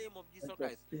in the name of Jesus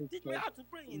Christ. Teach me how to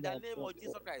pray in the name of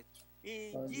Jesus Christ.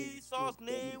 In Jesus'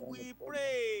 name we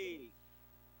pray.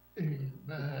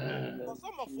 For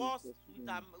some of us, we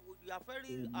are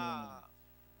very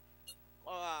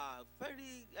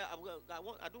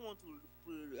I don't want to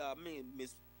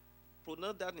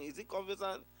mispronounce that name. Is it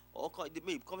conversant or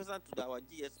conversant to our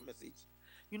GS message?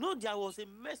 You know, there was a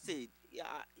message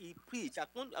he preached. I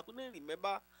couldn't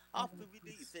remember how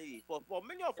vividly he said it. For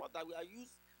many of us that we are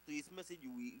used to his message,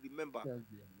 you will remember.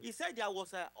 He said there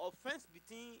was an offense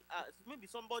between maybe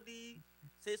somebody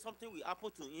say something will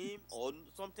happen to him or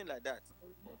something like that.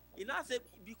 He now said,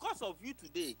 because of you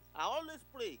today, I always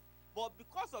pray. But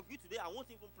because of you today, I won't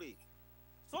even pray.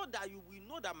 So that you will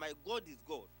know that my God is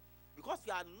God. Because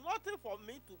you are nothing for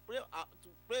me to pray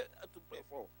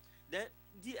for. Then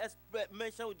DS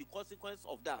mentioned with the consequence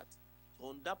of that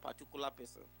on that particular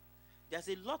person. There's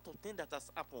a lot of things that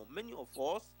has happened. Many of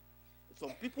us,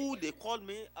 some people they call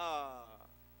me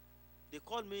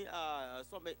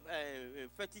some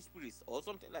fetish priest or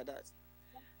something like that.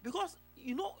 Because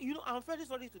you know, I'm very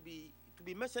sorry to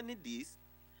be mentioning this.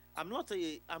 I'm not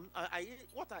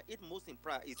what I hate most in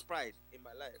pride is pride in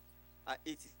my life. I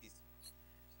hate this.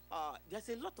 There's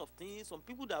a lot of things some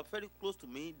people that are very close to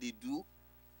me they do.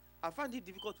 I find it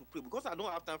difficult to pray because I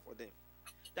don't have time for them.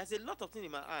 There's a lot of things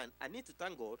in my hand. I need to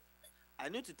thank God. I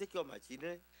need to take care of my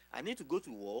children. I need to go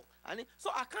to work. So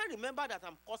I can't remember that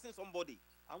I'm cursing somebody.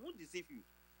 I won't deceive you.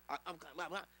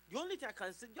 The only thing I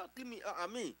can say, just give me,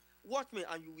 watch me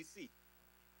and you will see.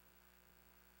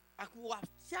 I could have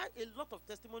shared a lot of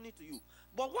testimony to you.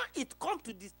 But when it comes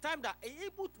to this time that I'm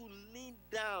able to lean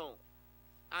down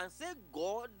and say,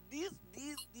 God, this,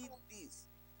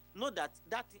 know that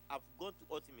thing I've gone to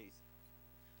ultimate.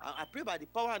 I pray by the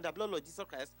power and the blood of Jesus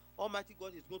Christ, Almighty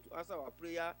God is going to answer our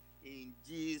prayer in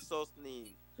Jesus'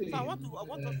 name. So I want us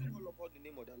to call upon the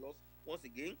name of the Lord once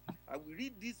again. I will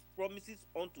read these promises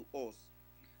unto us.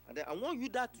 And then I want you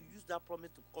to use that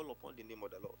promise to call upon the name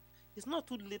of the Lord. It's not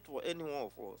too late for any one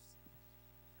of us.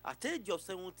 At the age of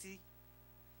 70,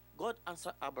 God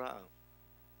answered Abraham.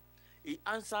 He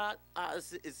answered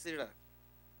Sarah.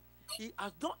 He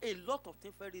has done a lot of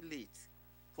things very late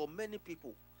for many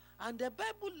people. And the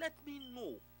Bible let me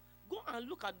know. Go and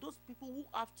look at those people who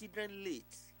have children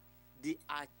late. They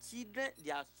are children,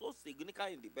 they are so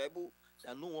significant in the Bible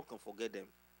that no one can forget them.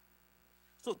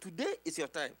 So today is your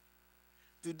time.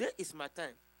 Today is my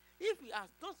time. If we have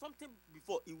done something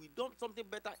before, if we done something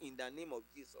better in the name of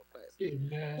Jesus Christ,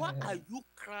 Amen. why are you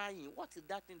crying? What is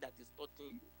that thing that is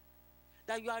touching you?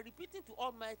 That you are repeating to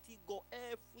Almighty God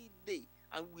every day,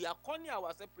 and we are calling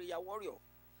ourselves prayer warrior,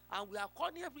 and we are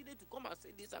calling every day to come and say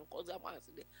this and cause that one and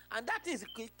say that, and that is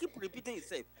keep repeating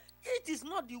itself. It is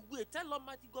not the way. Tell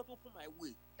Almighty God, open my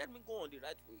way. Let me go on the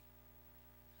right way.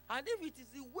 And if it is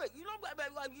the way, it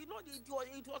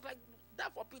was like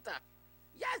that for Peter.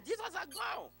 Yes, Jesus had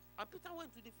gone, and Peter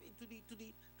went to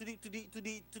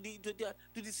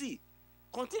the sea.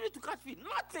 Continue to catch fish,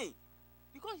 nothing,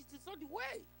 because it is not the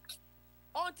way.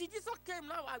 Until Jesus came,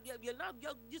 now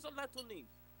Jesus told him,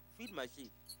 feed my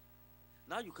sheep.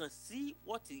 Now you can see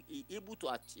what he is able to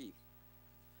achieve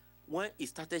when he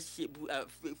started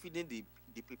feeding the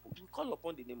people. We call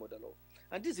upon the name of the Lord,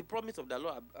 and this is the promise of the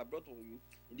Lord I brought for you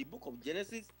in the book of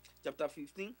Genesis, chapter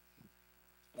 15.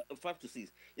 5 to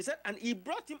 6. He said, and he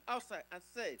brought him outside and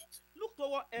said, look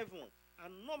toward heaven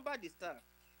and number the stars.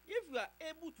 If you are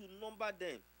able to number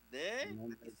them,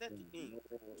 then he said to him,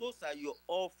 so shall your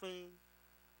offering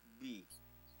be.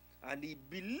 And he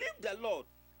believed the Lord,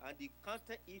 and he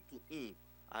counted it to him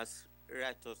as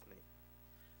righteousness.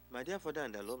 My dear father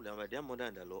and the Lord, my dear mother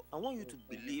and the Lord, I want you to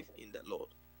believe in the Lord.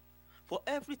 For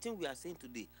everything we are saying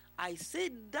today, I say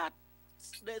that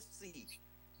let's see,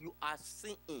 you are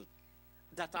seeing,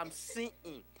 that I'm seeing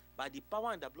by the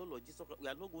power and the blood of Jesus, we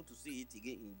are not going to see it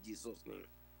again in Jesus' name.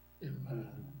 Amen.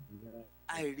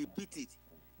 I repeat it.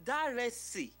 That Red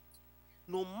Sea,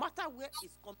 no matter where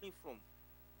it's coming from,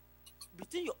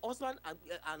 between your husband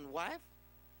and wife,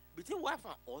 between wife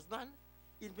and husband,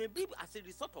 it may be as a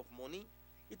result of money,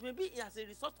 it may be as a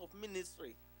result of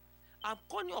ministry. I'm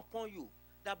calling upon you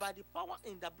that by the power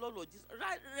in the blood of Jesus,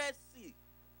 Red Sea,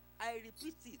 I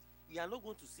repeat it, we are not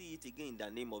going to see it again in the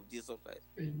name of Jesus Christ.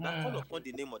 Now call upon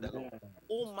the name of the Lord.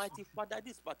 Almighty Father,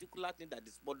 this particular thing that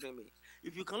is bothering me,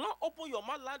 if you cannot open your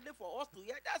mouth loudly for us to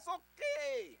hear, that's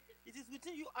okay. It is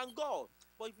between you and God.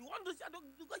 But if you want to say,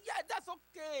 yeah, that's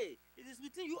okay. It is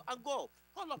between you and God.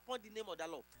 Call upon the name of the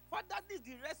Lord. Father, this is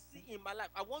the Red Sea in my life.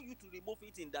 I want you to remove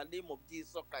it in the name of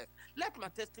Jesus Christ. Let my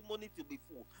testimony to be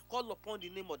full. Call upon the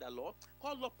name of the Lord.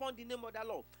 Call upon the name of the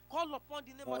Lord. Call upon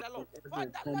the name of the Lord.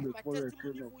 Father, let my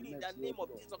testimony full in the name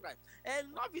of Jesus Christ.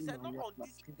 Enough is enough on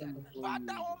this area.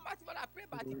 Father, Almighty, Father, I pray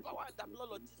by the power and the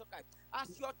blood of Jesus Christ.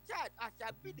 As your child, I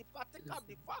shall be the partaker of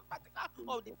the first partaker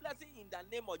of the blessing in the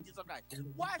name of Jesus Christ.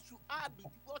 Why should I be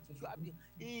what should I be?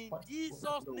 In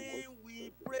Jesus' name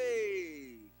we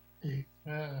pray.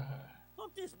 Amen.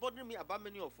 Something is bothering me about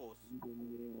many of us.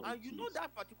 And you know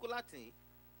that particular thing,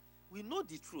 we know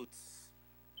the truth.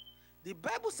 The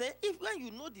Bible says, if when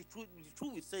you know the truth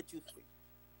will set you free.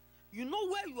 You know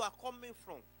where you are coming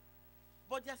from.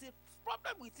 But there's a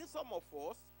problem within some of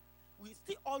us. We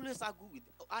still always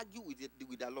argue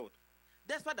with the Lord.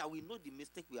 That's why that we know the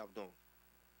mistake we have done.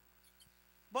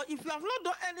 But if you have not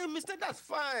done any mistake, that's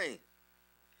fine.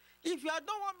 If you have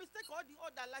done one mistake or the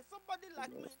other, like somebody like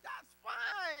me, that's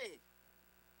fine.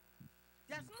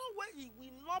 There's no way he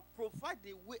will not provide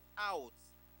a way out.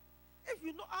 If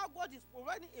you know how God is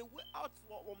providing a way out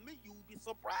for me, you will be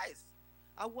surprised.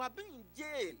 I would have been in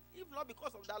jail if not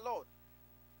because of the Lord.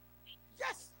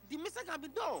 Yes, the mistake can be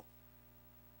done.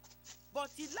 But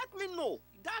he let me know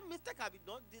that mistake can be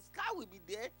done. The scar will be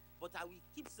there, but I will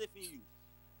keep saving you.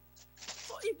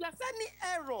 So if there's any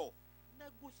error,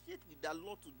 negotiate with the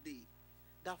Lord today.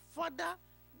 The Father,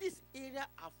 this area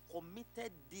I've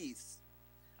committed this,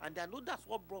 and I know that's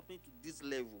what brought me to this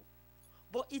level.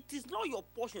 But it is not your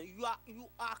portion. You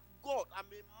are God. I'm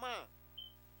a man.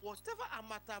 Whatever I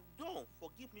might have done,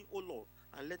 forgive me, oh Lord,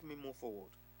 and let me move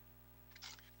forward.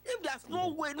 If there's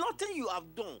no way, nothing you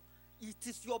have done, it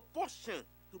is your portion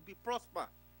to be prosper.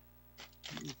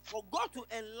 For God to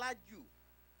enlarge you.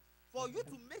 For you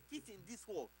to make it in this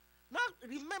world. Now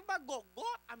remember God,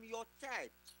 I'm your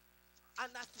child.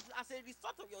 And as a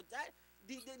result of your child,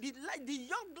 the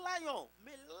young lion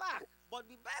may lack. But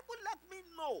the Bible let me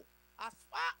know, as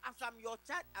far as I'm your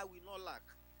child, I will not lack.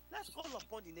 Let's call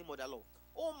upon the name of the Lord.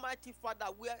 Almighty Father,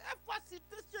 wherever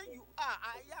situation you are,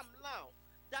 I am now,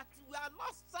 that we are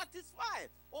not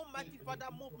satisfied. Almighty Father,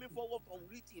 move me forward from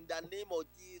it in the name of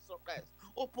Jesus Christ.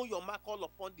 Open your mouth, call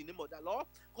upon the name of the Lord.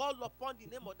 Call upon the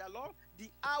name of the Lord.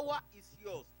 The hour is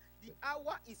yours. The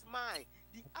hour is mine.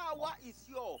 The hour is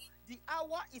yours. The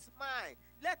hour is mine.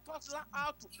 Let us learn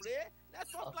how to pray. Let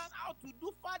us learn how to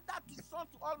do Father to Son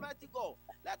to Almighty God.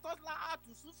 Let us learn how to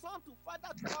do Son to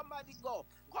Father to Almighty God.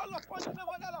 Call upon the name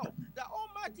of the Lord. The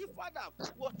Almighty Father,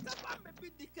 whatever may be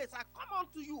the case, I come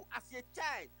unto you as a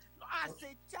child. Not as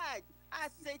a child.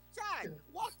 As a child,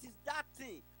 what is that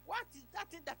thing? What is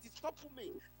that thing that is stopping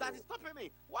me? That is stopping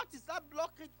me? What is that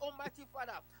blockage, Almighty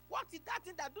Father? What is that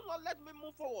thing that do not let me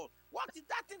move forward? What is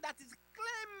that thing that is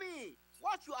claiming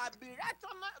what you have been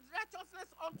righteousness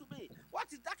unto me?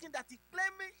 What is that thing that is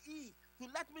claiming is to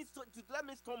let me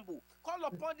stumble? Call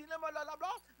upon the name of the Lord.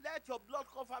 Let your blood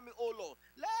cover me, O Lord.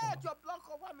 Let your blood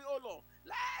cover me, O Lord.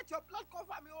 Let your blood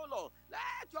cover me, O Lord.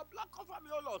 Let your blood cover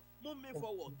me, O Lord. Move me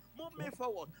forward. Move me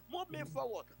forward. Move me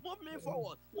forward. Move me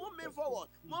forward. Move me forward.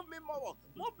 Move me forward.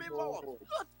 Move me forward.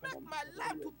 Lord, make my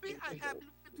life to be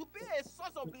a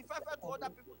source of revival to other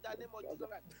people in the name of Jesus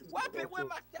Christ. Wipe away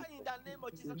my tear in the name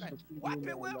of Jesus Christ. Wipe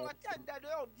away my tear in the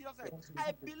name of Jesus Christ.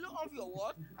 I believe on your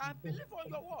word. I believe on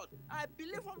your word. I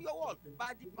believe on your word.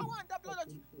 By the power and the blood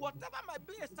of Jesus, whatever might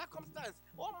be a circumstance,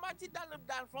 Almighty, down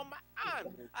from my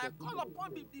hand, I call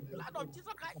upon the blood of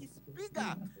Jesus Christ is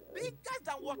bigger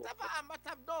than whatever I might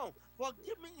have done.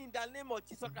 Forgive me in the name of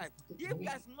Jesus Christ. If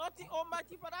there's nothing,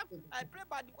 Almighty Father, I pray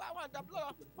by the power and the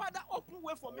blood, Father, open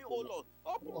way for me, O Lord.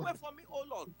 Open way for me, O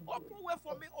Lord. Open way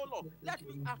for me, O Lord. Let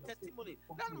me have testimony.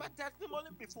 Let my testimony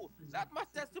be full. Let my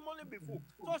testimony be full.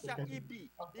 So shall it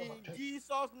be. In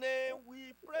Jesus' name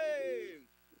we pray.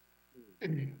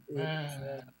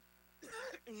 Amen.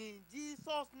 In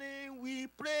Jesus' name we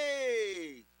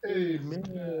pray.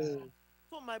 Amen.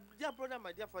 So, my dear brother,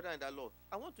 my dear father in the Lord,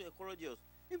 I want to encourage us.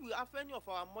 If we have any of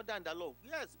our mother in the Lord,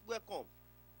 yes, welcome.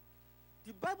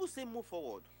 The Bible says move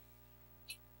forward.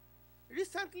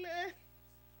 Recently,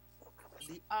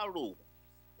 the arrow.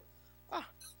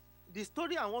 The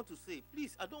story I want to say,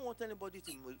 please, I don't want anybody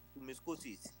to misquote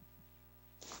it.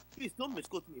 Please don't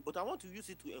misquote me, but I want to use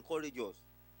it to encourage us.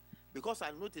 Because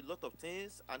I note a lot of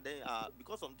things, and then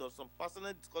because of some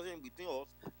personal discussion between us,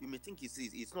 you may think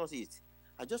it's not it.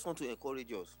 I just want to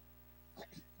encourage us.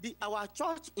 Our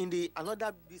church in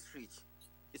another district,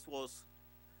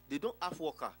 they don't have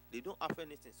worker, they don't have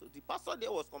anything. So the pastor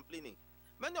there was complaining.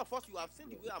 Many of us, you have seen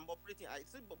the way I'm operating. I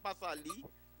see Pastor Ali,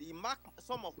 they mark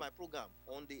some of my program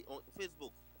on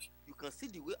Facebook. You can see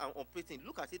the way I'm operating.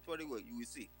 Look at it very well, you will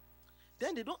see.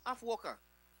 Then they don't have worker.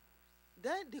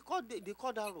 Then they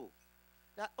called Arrow.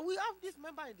 That we have this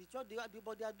member in the church,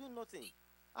 but they are doing nothing.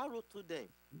 Arrow to them.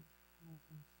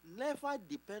 Never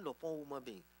depend upon human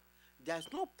being. There is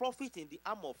no profit in the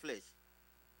arm of flesh.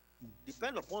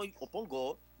 Depend upon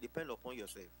God, depend upon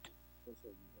yourself.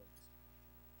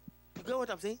 You get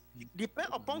what I'm saying? Depend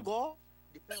upon God,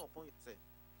 depend upon yourself.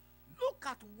 Look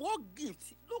at what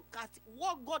gift, look at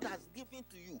what God has given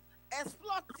to you.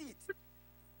 Exploit it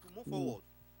to move forward.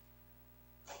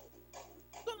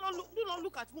 Do not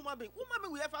look at human being. Human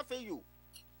being will ever fail you.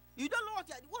 You don't know what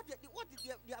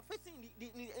they are facing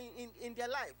in their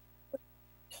life.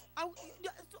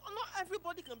 So not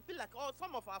everybody can be like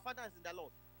some of our fathers in the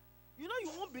Lord. You know,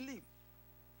 you won't believe.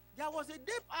 There was a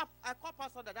day I called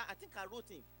Pastor Dada. I think I wrote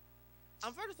him.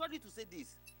 I'm very sorry to say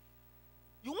this.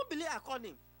 You won't believe I called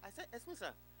him. I said, excuse me,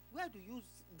 sir, where do you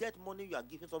get money you are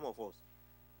giving some of us?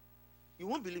 You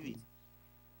won't believe it.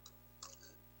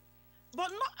 But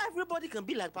not everybody can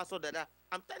be like Pastor Dada.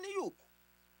 I'm telling you.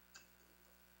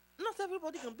 Not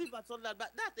everybody can be Pastor Dada.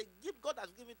 But that's a gift God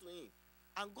has given to him.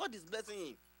 And God is blessing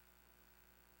him.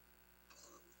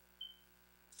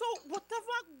 So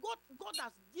whatever God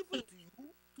has given to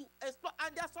you to explore,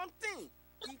 and there's something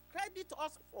he credit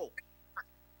us for.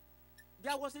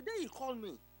 There was a day he called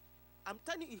me. I'm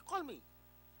telling you, he called me.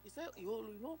 He said,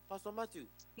 you know, Pastor Matthew,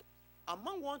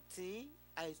 among one thing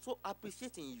I so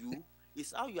appreciate in you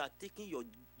is how you are taking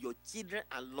your children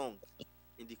along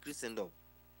in the Christendom.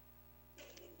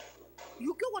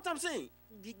 You get what I'm saying?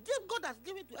 The gift God has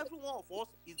given to every one of us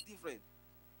is different.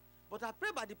 But I pray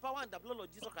by the power and the blood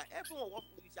of Jesus Christ, every one of us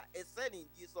we shall excel in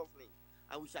Jesus' name,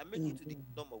 and we shall make it to the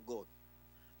kingdom of God.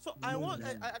 So I don't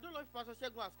know if Pastor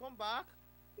Shegun has come back.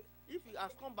 If he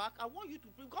has come back, I want you to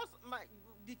pray, because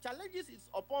the challenges is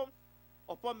upon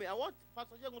me. I want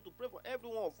Pastor Shegun to pray for every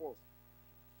one of us,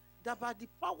 that by the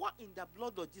power in the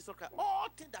blood of Jesus Christ, all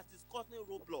things that is causing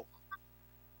roadblock,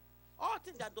 all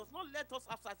things that does not let us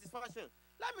have satisfaction.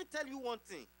 Let me tell you one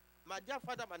thing, my dear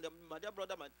father, my dear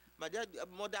brother, my dear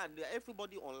mother, and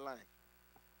everybody online.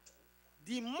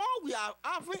 The more we are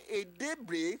having a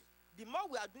daybreak, the more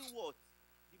we are doing what?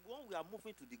 The more we are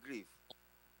moving to the grave.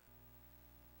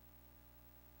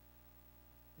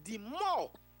 The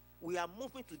more we are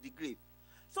moving to the grave.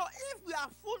 So if we are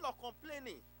full of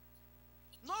complaining,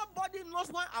 nobody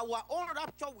knows when our own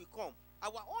rapture will come.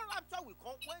 Our own rapture will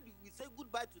come when we say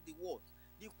goodbye to the world.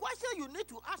 The question you need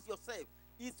to ask yourself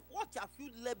is, what have you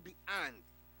left behind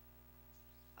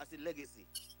as a legacy?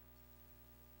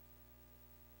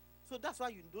 So that's why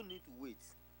you don't need to wait.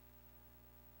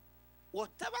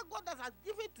 Whatever God has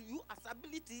given to you as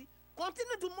ability,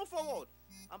 continue to move forward.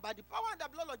 And by the power and the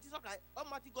blood of Jesus Christ,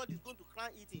 Almighty God is going to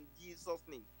crown it in Jesus'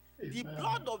 name. The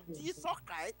blood of Jesus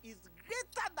Christ is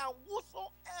greater than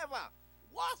whatsoever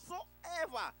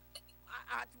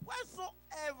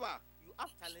you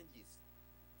have challenges.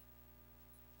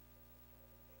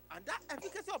 And that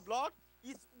efficacy of blood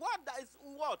is what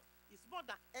is more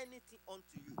than anything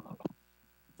unto you.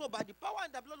 So by the power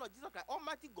and the blood of Jesus Christ,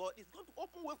 Almighty God is going to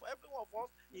open way for every one of us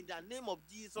in the name of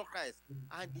Jesus Christ.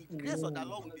 And the grace of the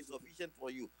Lord will be sufficient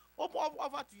for you.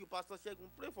 Over to you, Pastor Shegun.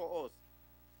 Pray for us.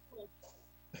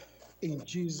 In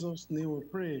Jesus' name we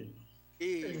pray.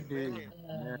 Amen.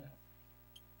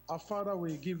 Our Father,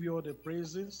 we give you all the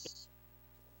praises.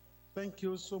 Thank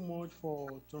you so much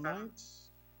for tonight.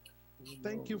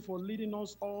 Thank you for leading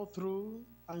us all through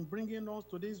and bringing us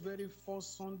to this very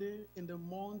first Sunday in the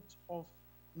month of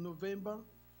November.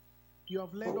 You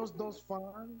have led us thus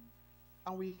far,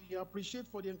 and we appreciate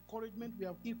for the encouragement we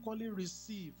have equally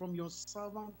received from your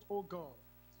servant, O God.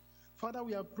 Father,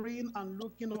 we are praying and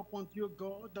looking up unto you,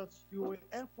 God, that you will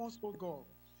help us, O God,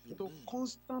 to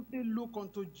constantly look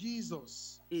unto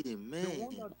Jesus, Amen. the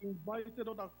one that invited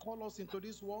us, that called us into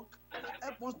this work.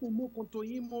 Help us to look unto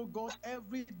him, O God,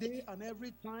 every day and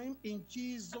every time, in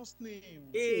Jesus'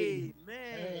 name.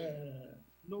 Amen.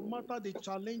 No matter the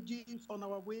challenges on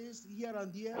our ways here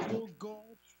and there, oh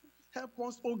God, help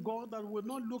us, oh God, that we will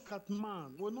not look at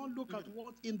man, we will not look at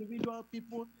what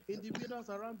individuals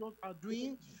around us are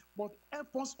doing, but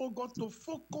help us, oh God, to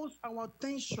focus our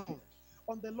attention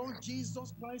on the Lord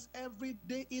Jesus Christ every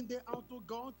day in the out, oh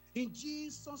God, in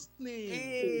Jesus'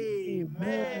 name.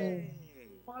 Amen.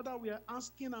 Father, we are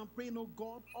asking and praying, oh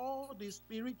God, all the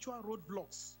spiritual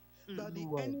roadblocks that the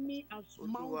enemy has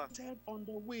mounted on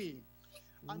the way,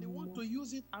 and they want to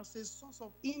use it as a source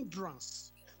of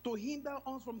hindrance to hinder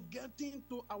us from getting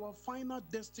to our final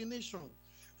destination.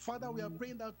 Father, we are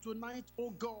praying that tonight, oh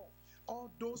God,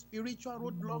 all those spiritual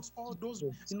roadblocks, all those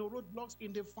roadblocks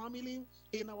in the family,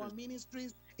 in our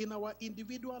ministries, in our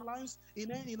individual lives,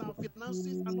 in our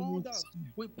finances and all that.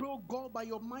 We pray, oh God, by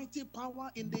your mighty power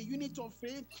in the unity of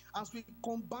faith, as we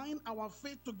combine our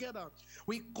faith together,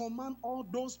 we command all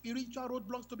those spiritual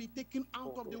roadblocks to be taken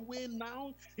out of the way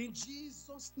now in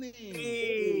Jesus' name.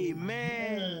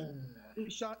 Amen. We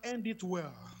shall end it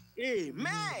well.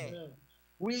 Amen.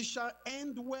 We shall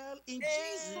end well in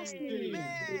Jesus' name.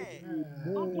 Amen.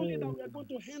 Not only that we are going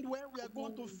to end well, we are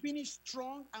going to finish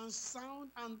strong and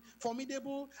sound and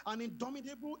formidable and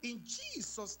indomitable in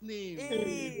Jesus' name.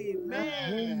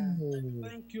 Amen.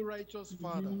 Thank you, righteous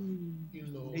Father.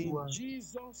 In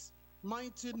Jesus'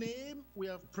 mighty name, we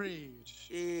have prayed.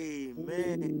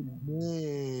 Amen.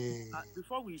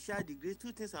 Before we share the grace,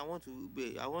 two things I want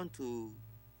to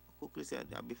quickly say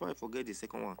before I forget the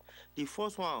second one. The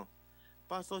first one,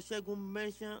 Pastor Shegun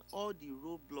mentioned all the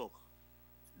roadblocks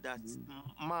that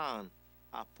man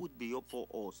are put before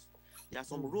us. There are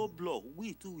some roadblocks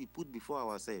we too we put before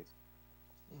ourselves.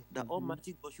 The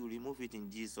Almighty God should remove it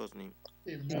in Jesus' name.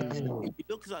 Amen. If you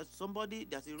look at somebody,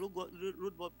 there's a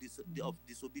roadblock of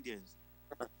disobedience.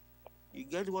 You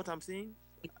get what I'm saying?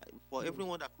 For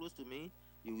everyone that close to me,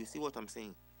 you will see what I'm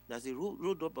saying. There's a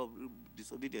roadblock of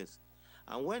disobedience.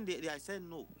 And when they said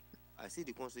no, I see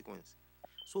the consequence.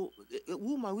 So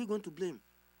whom are we going to blame?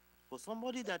 For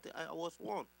somebody that I was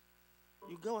warned.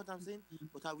 You get what I'm saying?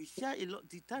 But I will share a lot.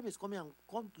 The time is coming and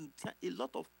come to tell a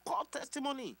lot of core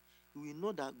testimony. You will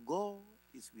know that God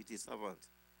is with his servant.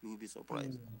 You will be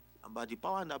surprised. And by the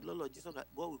power and the blood of Jesus, God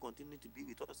will continue to be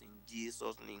with us in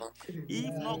Jesus' name.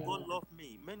 If not God love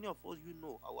me, many of us, you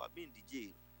know, I will be in the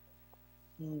jail.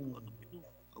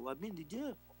 I will be in the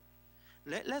jail.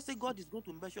 Let's say God is going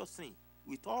to measure sin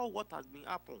with all what has been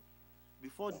happened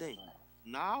before then.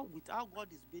 Now, without God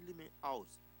is bailing me out,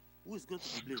 who is going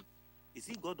to be blamed? Is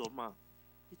he God or man?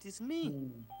 It is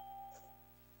me.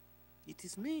 It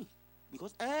is me.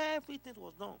 Because everything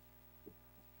was done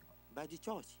by the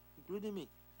church, including me.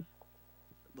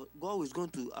 But God is going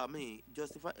to,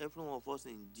 justify every one of us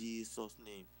in Jesus'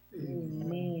 name.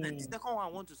 Amen. And the second one I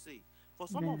want to say, for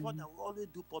some of us that we always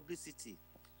do publicity,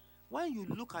 when you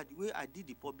look at the way I did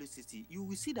the publicity, you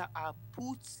will see that I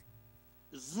put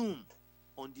Zoom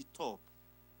on the top.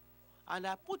 And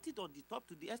I put it on the top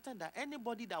to the extent that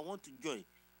anybody that wants to join,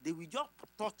 they will just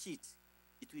touch it.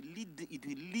 It will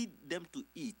lead them to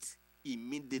it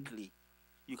immediately.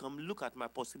 You can look at my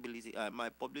my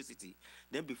publicity.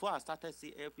 Then before I started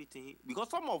saying everything, because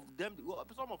some of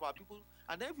our people,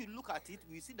 and then if you look at it,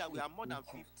 we see that we are more than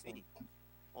 15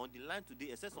 on the line today,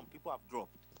 except some people have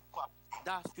dropped.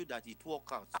 That's true that it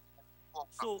works out.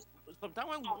 So sometimes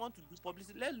when we want to do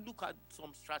publicity, let's look at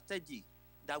some strategy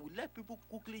that will let people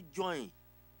quickly join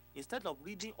instead of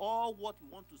reading all what we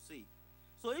want to say.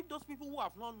 So if those people who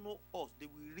have not known us, they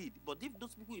will read. But if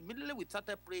those people immediately we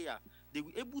started prayer, they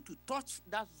will able to touch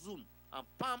that Zoom and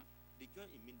pam, they join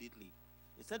immediately.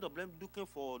 Instead of them looking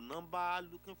for number,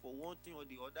 looking for one thing or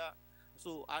the other.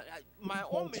 So my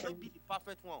own may not be the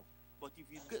perfect one, but if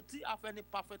you still have any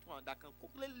perfect one that can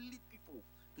quickly lead people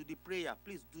to the prayer,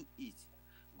 please do it.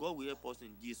 God will help us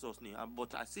in Jesus' name.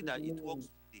 But I see that it works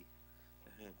today.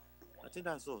 I think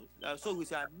that's all. So we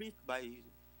shall meet by.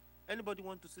 Anybody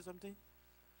want to say something?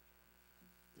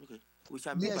 Okay. We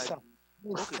shall meet Yes, by. sir.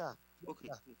 Yes, Okay. sir. Okay.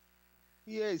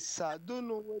 Yes, sir. Don't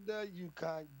know whether you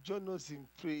can join us in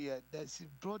prayer. There's a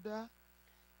brother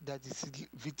that is in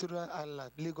Victoria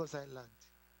Island, Lagos Island.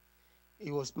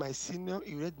 He was my senior.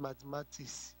 He read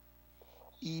mathematics.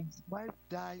 His wife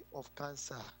died of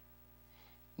cancer.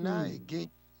 Now again,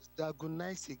 he's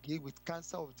diagnosed again with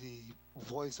cancer of the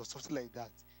voice or something like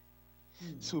that.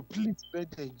 So please,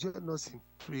 brethren, join us in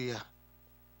prayer.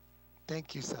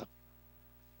 Thank you, sir.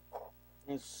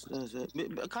 Yes.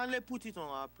 Can they put it on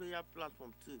our prayer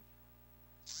platform too?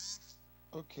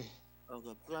 Okay.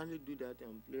 Okay. Kindly do that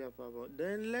on prayer platform.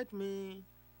 Then let me.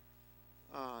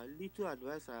 Little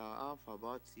advice I have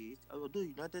about it. Although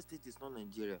United States is not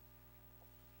Nigeria,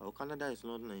 or Canada is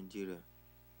not Nigeria.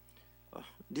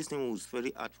 This thing was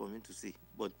very hard for me to say,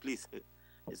 but please,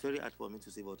 it's very hard for me to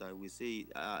say, but I will say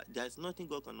there's nothing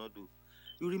God cannot do.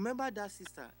 You remember that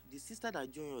sister, the sister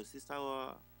that joined your sister,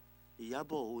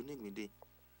 Iyabo Onigmide?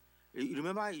 You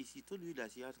remember she told you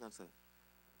that she had cancer?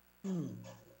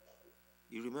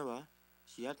 You remember?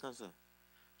 She had cancer.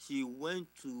 She went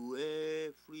to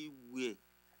everywhere.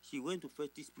 She went to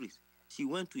fetish priest. She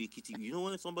went to Ekiti. You know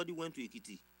when somebody went to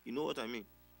Ekiti? You know what I mean?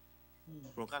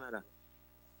 From Canada.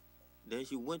 Then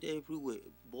she went everywhere.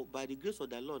 But by the grace of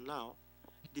the Lord now,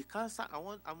 the cancer, I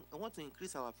want to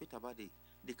increase our faith about it.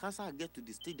 The cancer get to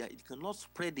the stage that it cannot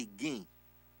spread again.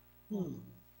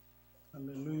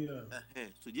 Hallelujah.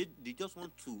 So they just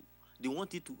want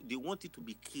it to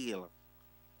be killed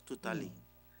totally.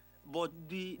 But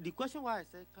the question why I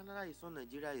said Canada is not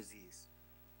Nigeria is this.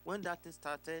 When that thing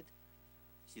started,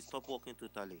 she stopped working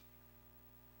totally.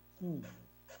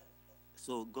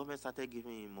 So government started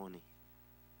giving him money.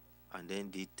 And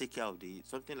then they take care of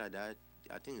something like that.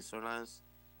 I think insurance,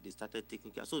 they started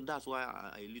taking care. So that's why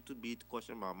I a little bit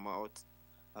caution my mouth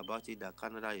about it that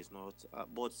Canada is not.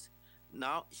 But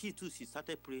now she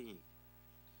started praying.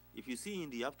 If you see in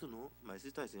the afternoon, my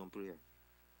sister is on prayer.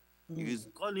 If you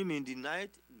call him in the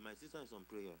night, my sister is on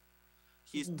prayer.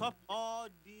 She stopped all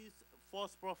these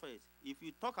false prophets. If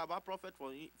you talk about prophet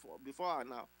for before her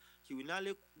now, she will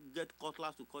nearly get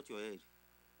cutlass to cut your head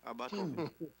about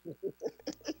prophet.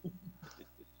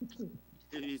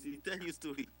 He tell you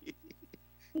story.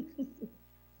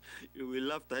 You will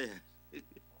laugh tired.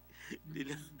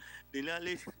 They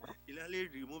nearly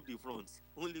remove the front.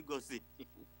 Only God save.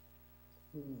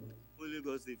 Only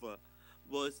God save her.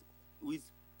 But with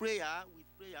prayer,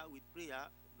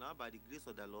 now by the grace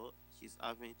of the Lord, she's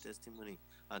having testimony.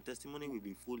 And testimony will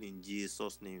be full in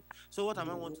Jesus' name. So what I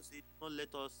want to say, do not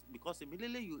let us, because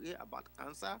immediately you hear about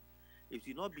cancer, it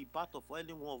will not be part of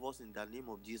any one of us in the name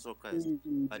of Jesus Christ.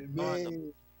 But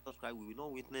Jesus Christ, we will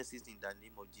not witness it in the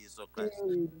name of Jesus Christ.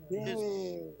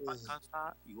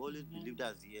 Cancer, you always believe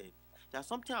that's the end. There's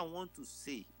something I want to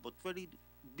say, but very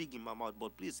big in my mouth.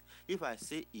 But please, if I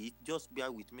say it, just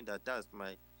bear with me that's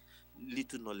my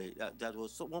little knowledge. That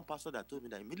was one pastor that told me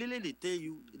that immediately they tell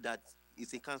you that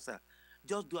it's a cancer,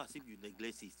 just do as if you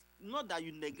neglect it. Not that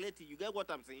you neglect it, you get what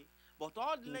I'm saying? But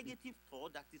all the negative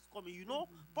thought that is coming,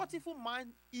 Potiphar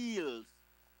mind heals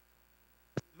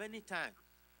many times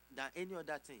than any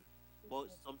other thing. But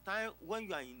sometimes when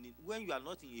you are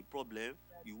not in a problem,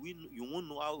 you won't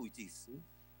know how it is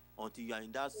until you are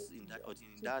in that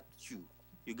shoe.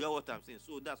 You get what I'm saying?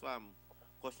 So that's why I'm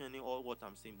questioning all what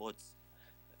I'm saying. But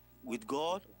with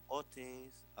God, all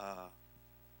things are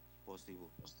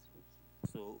possible.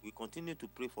 So we continue to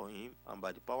pray for him, and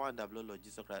by the power and the blood of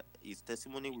Jesus Christ, his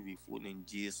testimony will be full in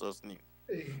Jesus' name.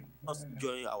 Let's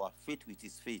join our faith with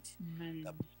his faith.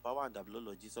 The power and the blood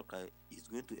of Jesus Christ is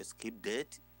going to escape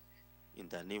death in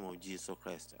the name of Jesus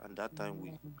Christ. And that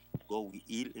time God will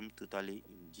heal him totally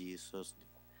in Jesus'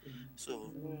 name.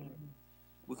 So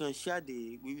we can share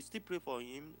we will still pray for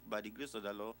him by the grace of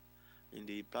the Lord in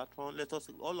the platform.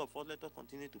 All of us, let us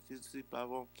continue to visit the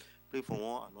platform, pray for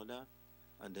one another,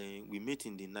 and then we meet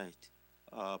in the night.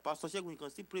 Pastor Sheikh, we can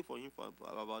still pray for him for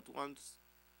about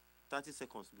 30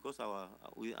 seconds because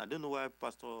I don't know why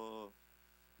Pastor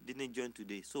didn't join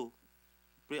today. So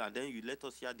pray, and then you let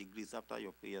us share the grace after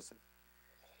your prayer, sir.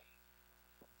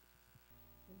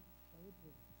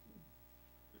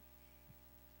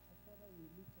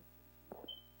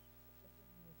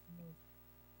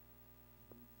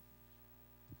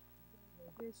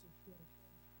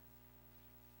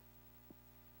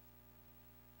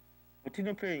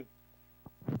 Continue praying.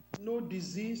 No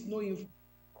disease, no infection.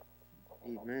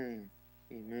 Amen.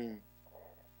 Amen.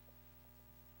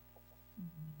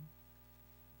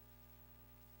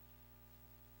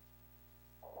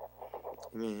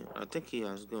 Amen. I think he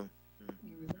has gone.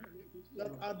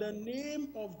 That at the name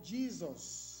of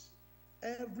Jesus,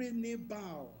 every knee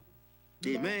bow.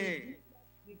 Amen.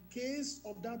 The case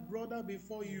of that brother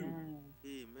before you.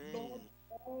 Amen. Lord,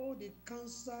 all the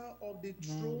cancer of the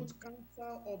throat,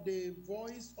 cancer of the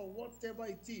voice, or whatever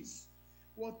it is,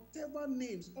 whatever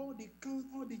names, all the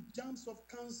germs of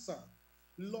cancer,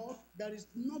 Lord, there is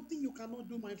nothing you cannot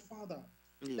do, my Father.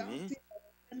 Amen. That thing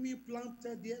the enemy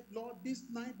planted there, Lord, this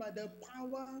night by the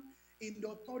power in the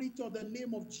authority of the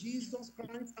name of Jesus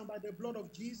Christ and by the blood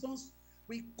of Jesus,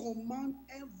 we command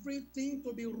everything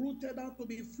to be rooted out, to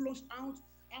be flushed out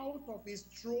of his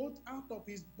throat, out of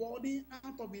his body,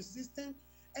 out of his system,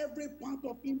 every part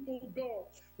of him, oh God.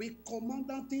 We command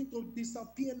that thing to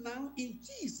disappear now in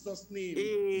Jesus' name.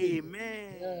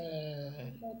 Amen.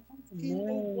 Asking,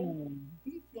 oh God,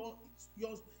 give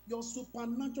your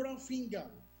supernatural finger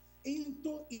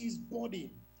into his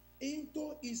body,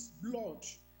 into his blood,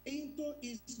 into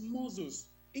his muscles,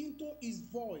 into his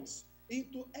voice,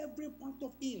 into every part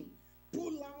of him.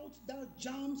 Pull out that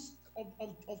germs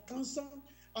of cancer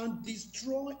and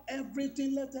destroy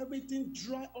everything. Let everything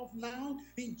dry off now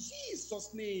in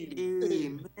Jesus' name.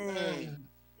 Amen.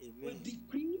 We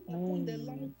decree upon the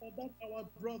life of that our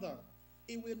brother,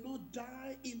 he will not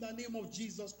die in the name of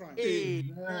Jesus Christ.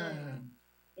 Amen.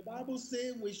 The Bible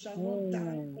says we shall not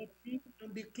die but live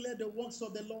and declare the works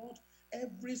of the Lord.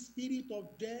 Every spirit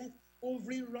of death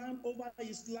overrun over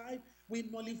his life, we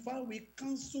nullify, we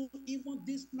cancel even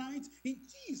this night in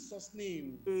Jesus'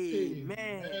 name.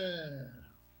 Amen.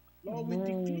 Lord, we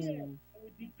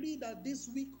decree that this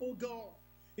week, oh God,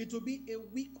 it will be a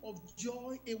week of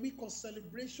joy, a week of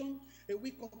celebration, a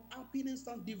week of happiness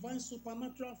and divine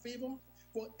supernatural favor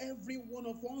for every one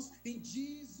of us in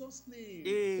Jesus' name.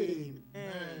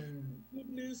 Amen.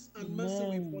 Goodness and mercy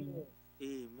will follow.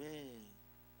 Amen.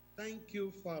 Thank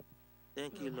you, Father.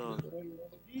 Thank you, Lord. In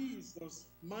Jesus'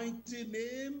 mighty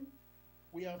name,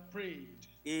 we have prayed.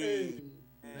 Amen.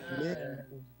 Amen.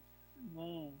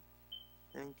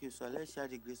 Thank you. So let's share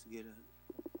the grace together.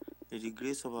 May the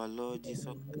grace of our Lord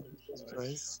Jesus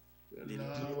Christ, the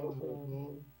love of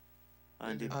God,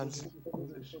 and the and Holy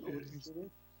Spirit,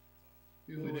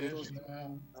 be with us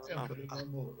now and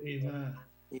forevermore. Amen.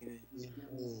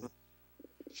 Amen.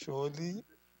 surely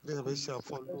the shall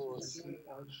follow us,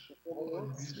 All the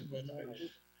days of our lives,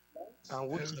 and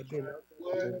we and shall we dwell shall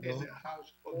dwell in the in Lord the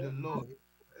house of the Lord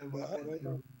ever and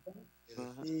ever.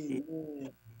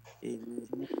 Amen. Amen.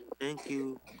 Thank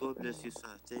you. God bless you, sir.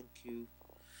 Thank you.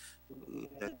 We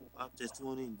have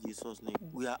testimony in Jesus' name.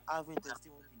 We are having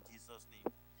testimony in Jesus' name.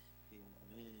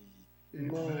 Amen.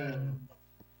 Amen.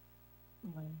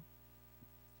 Amen.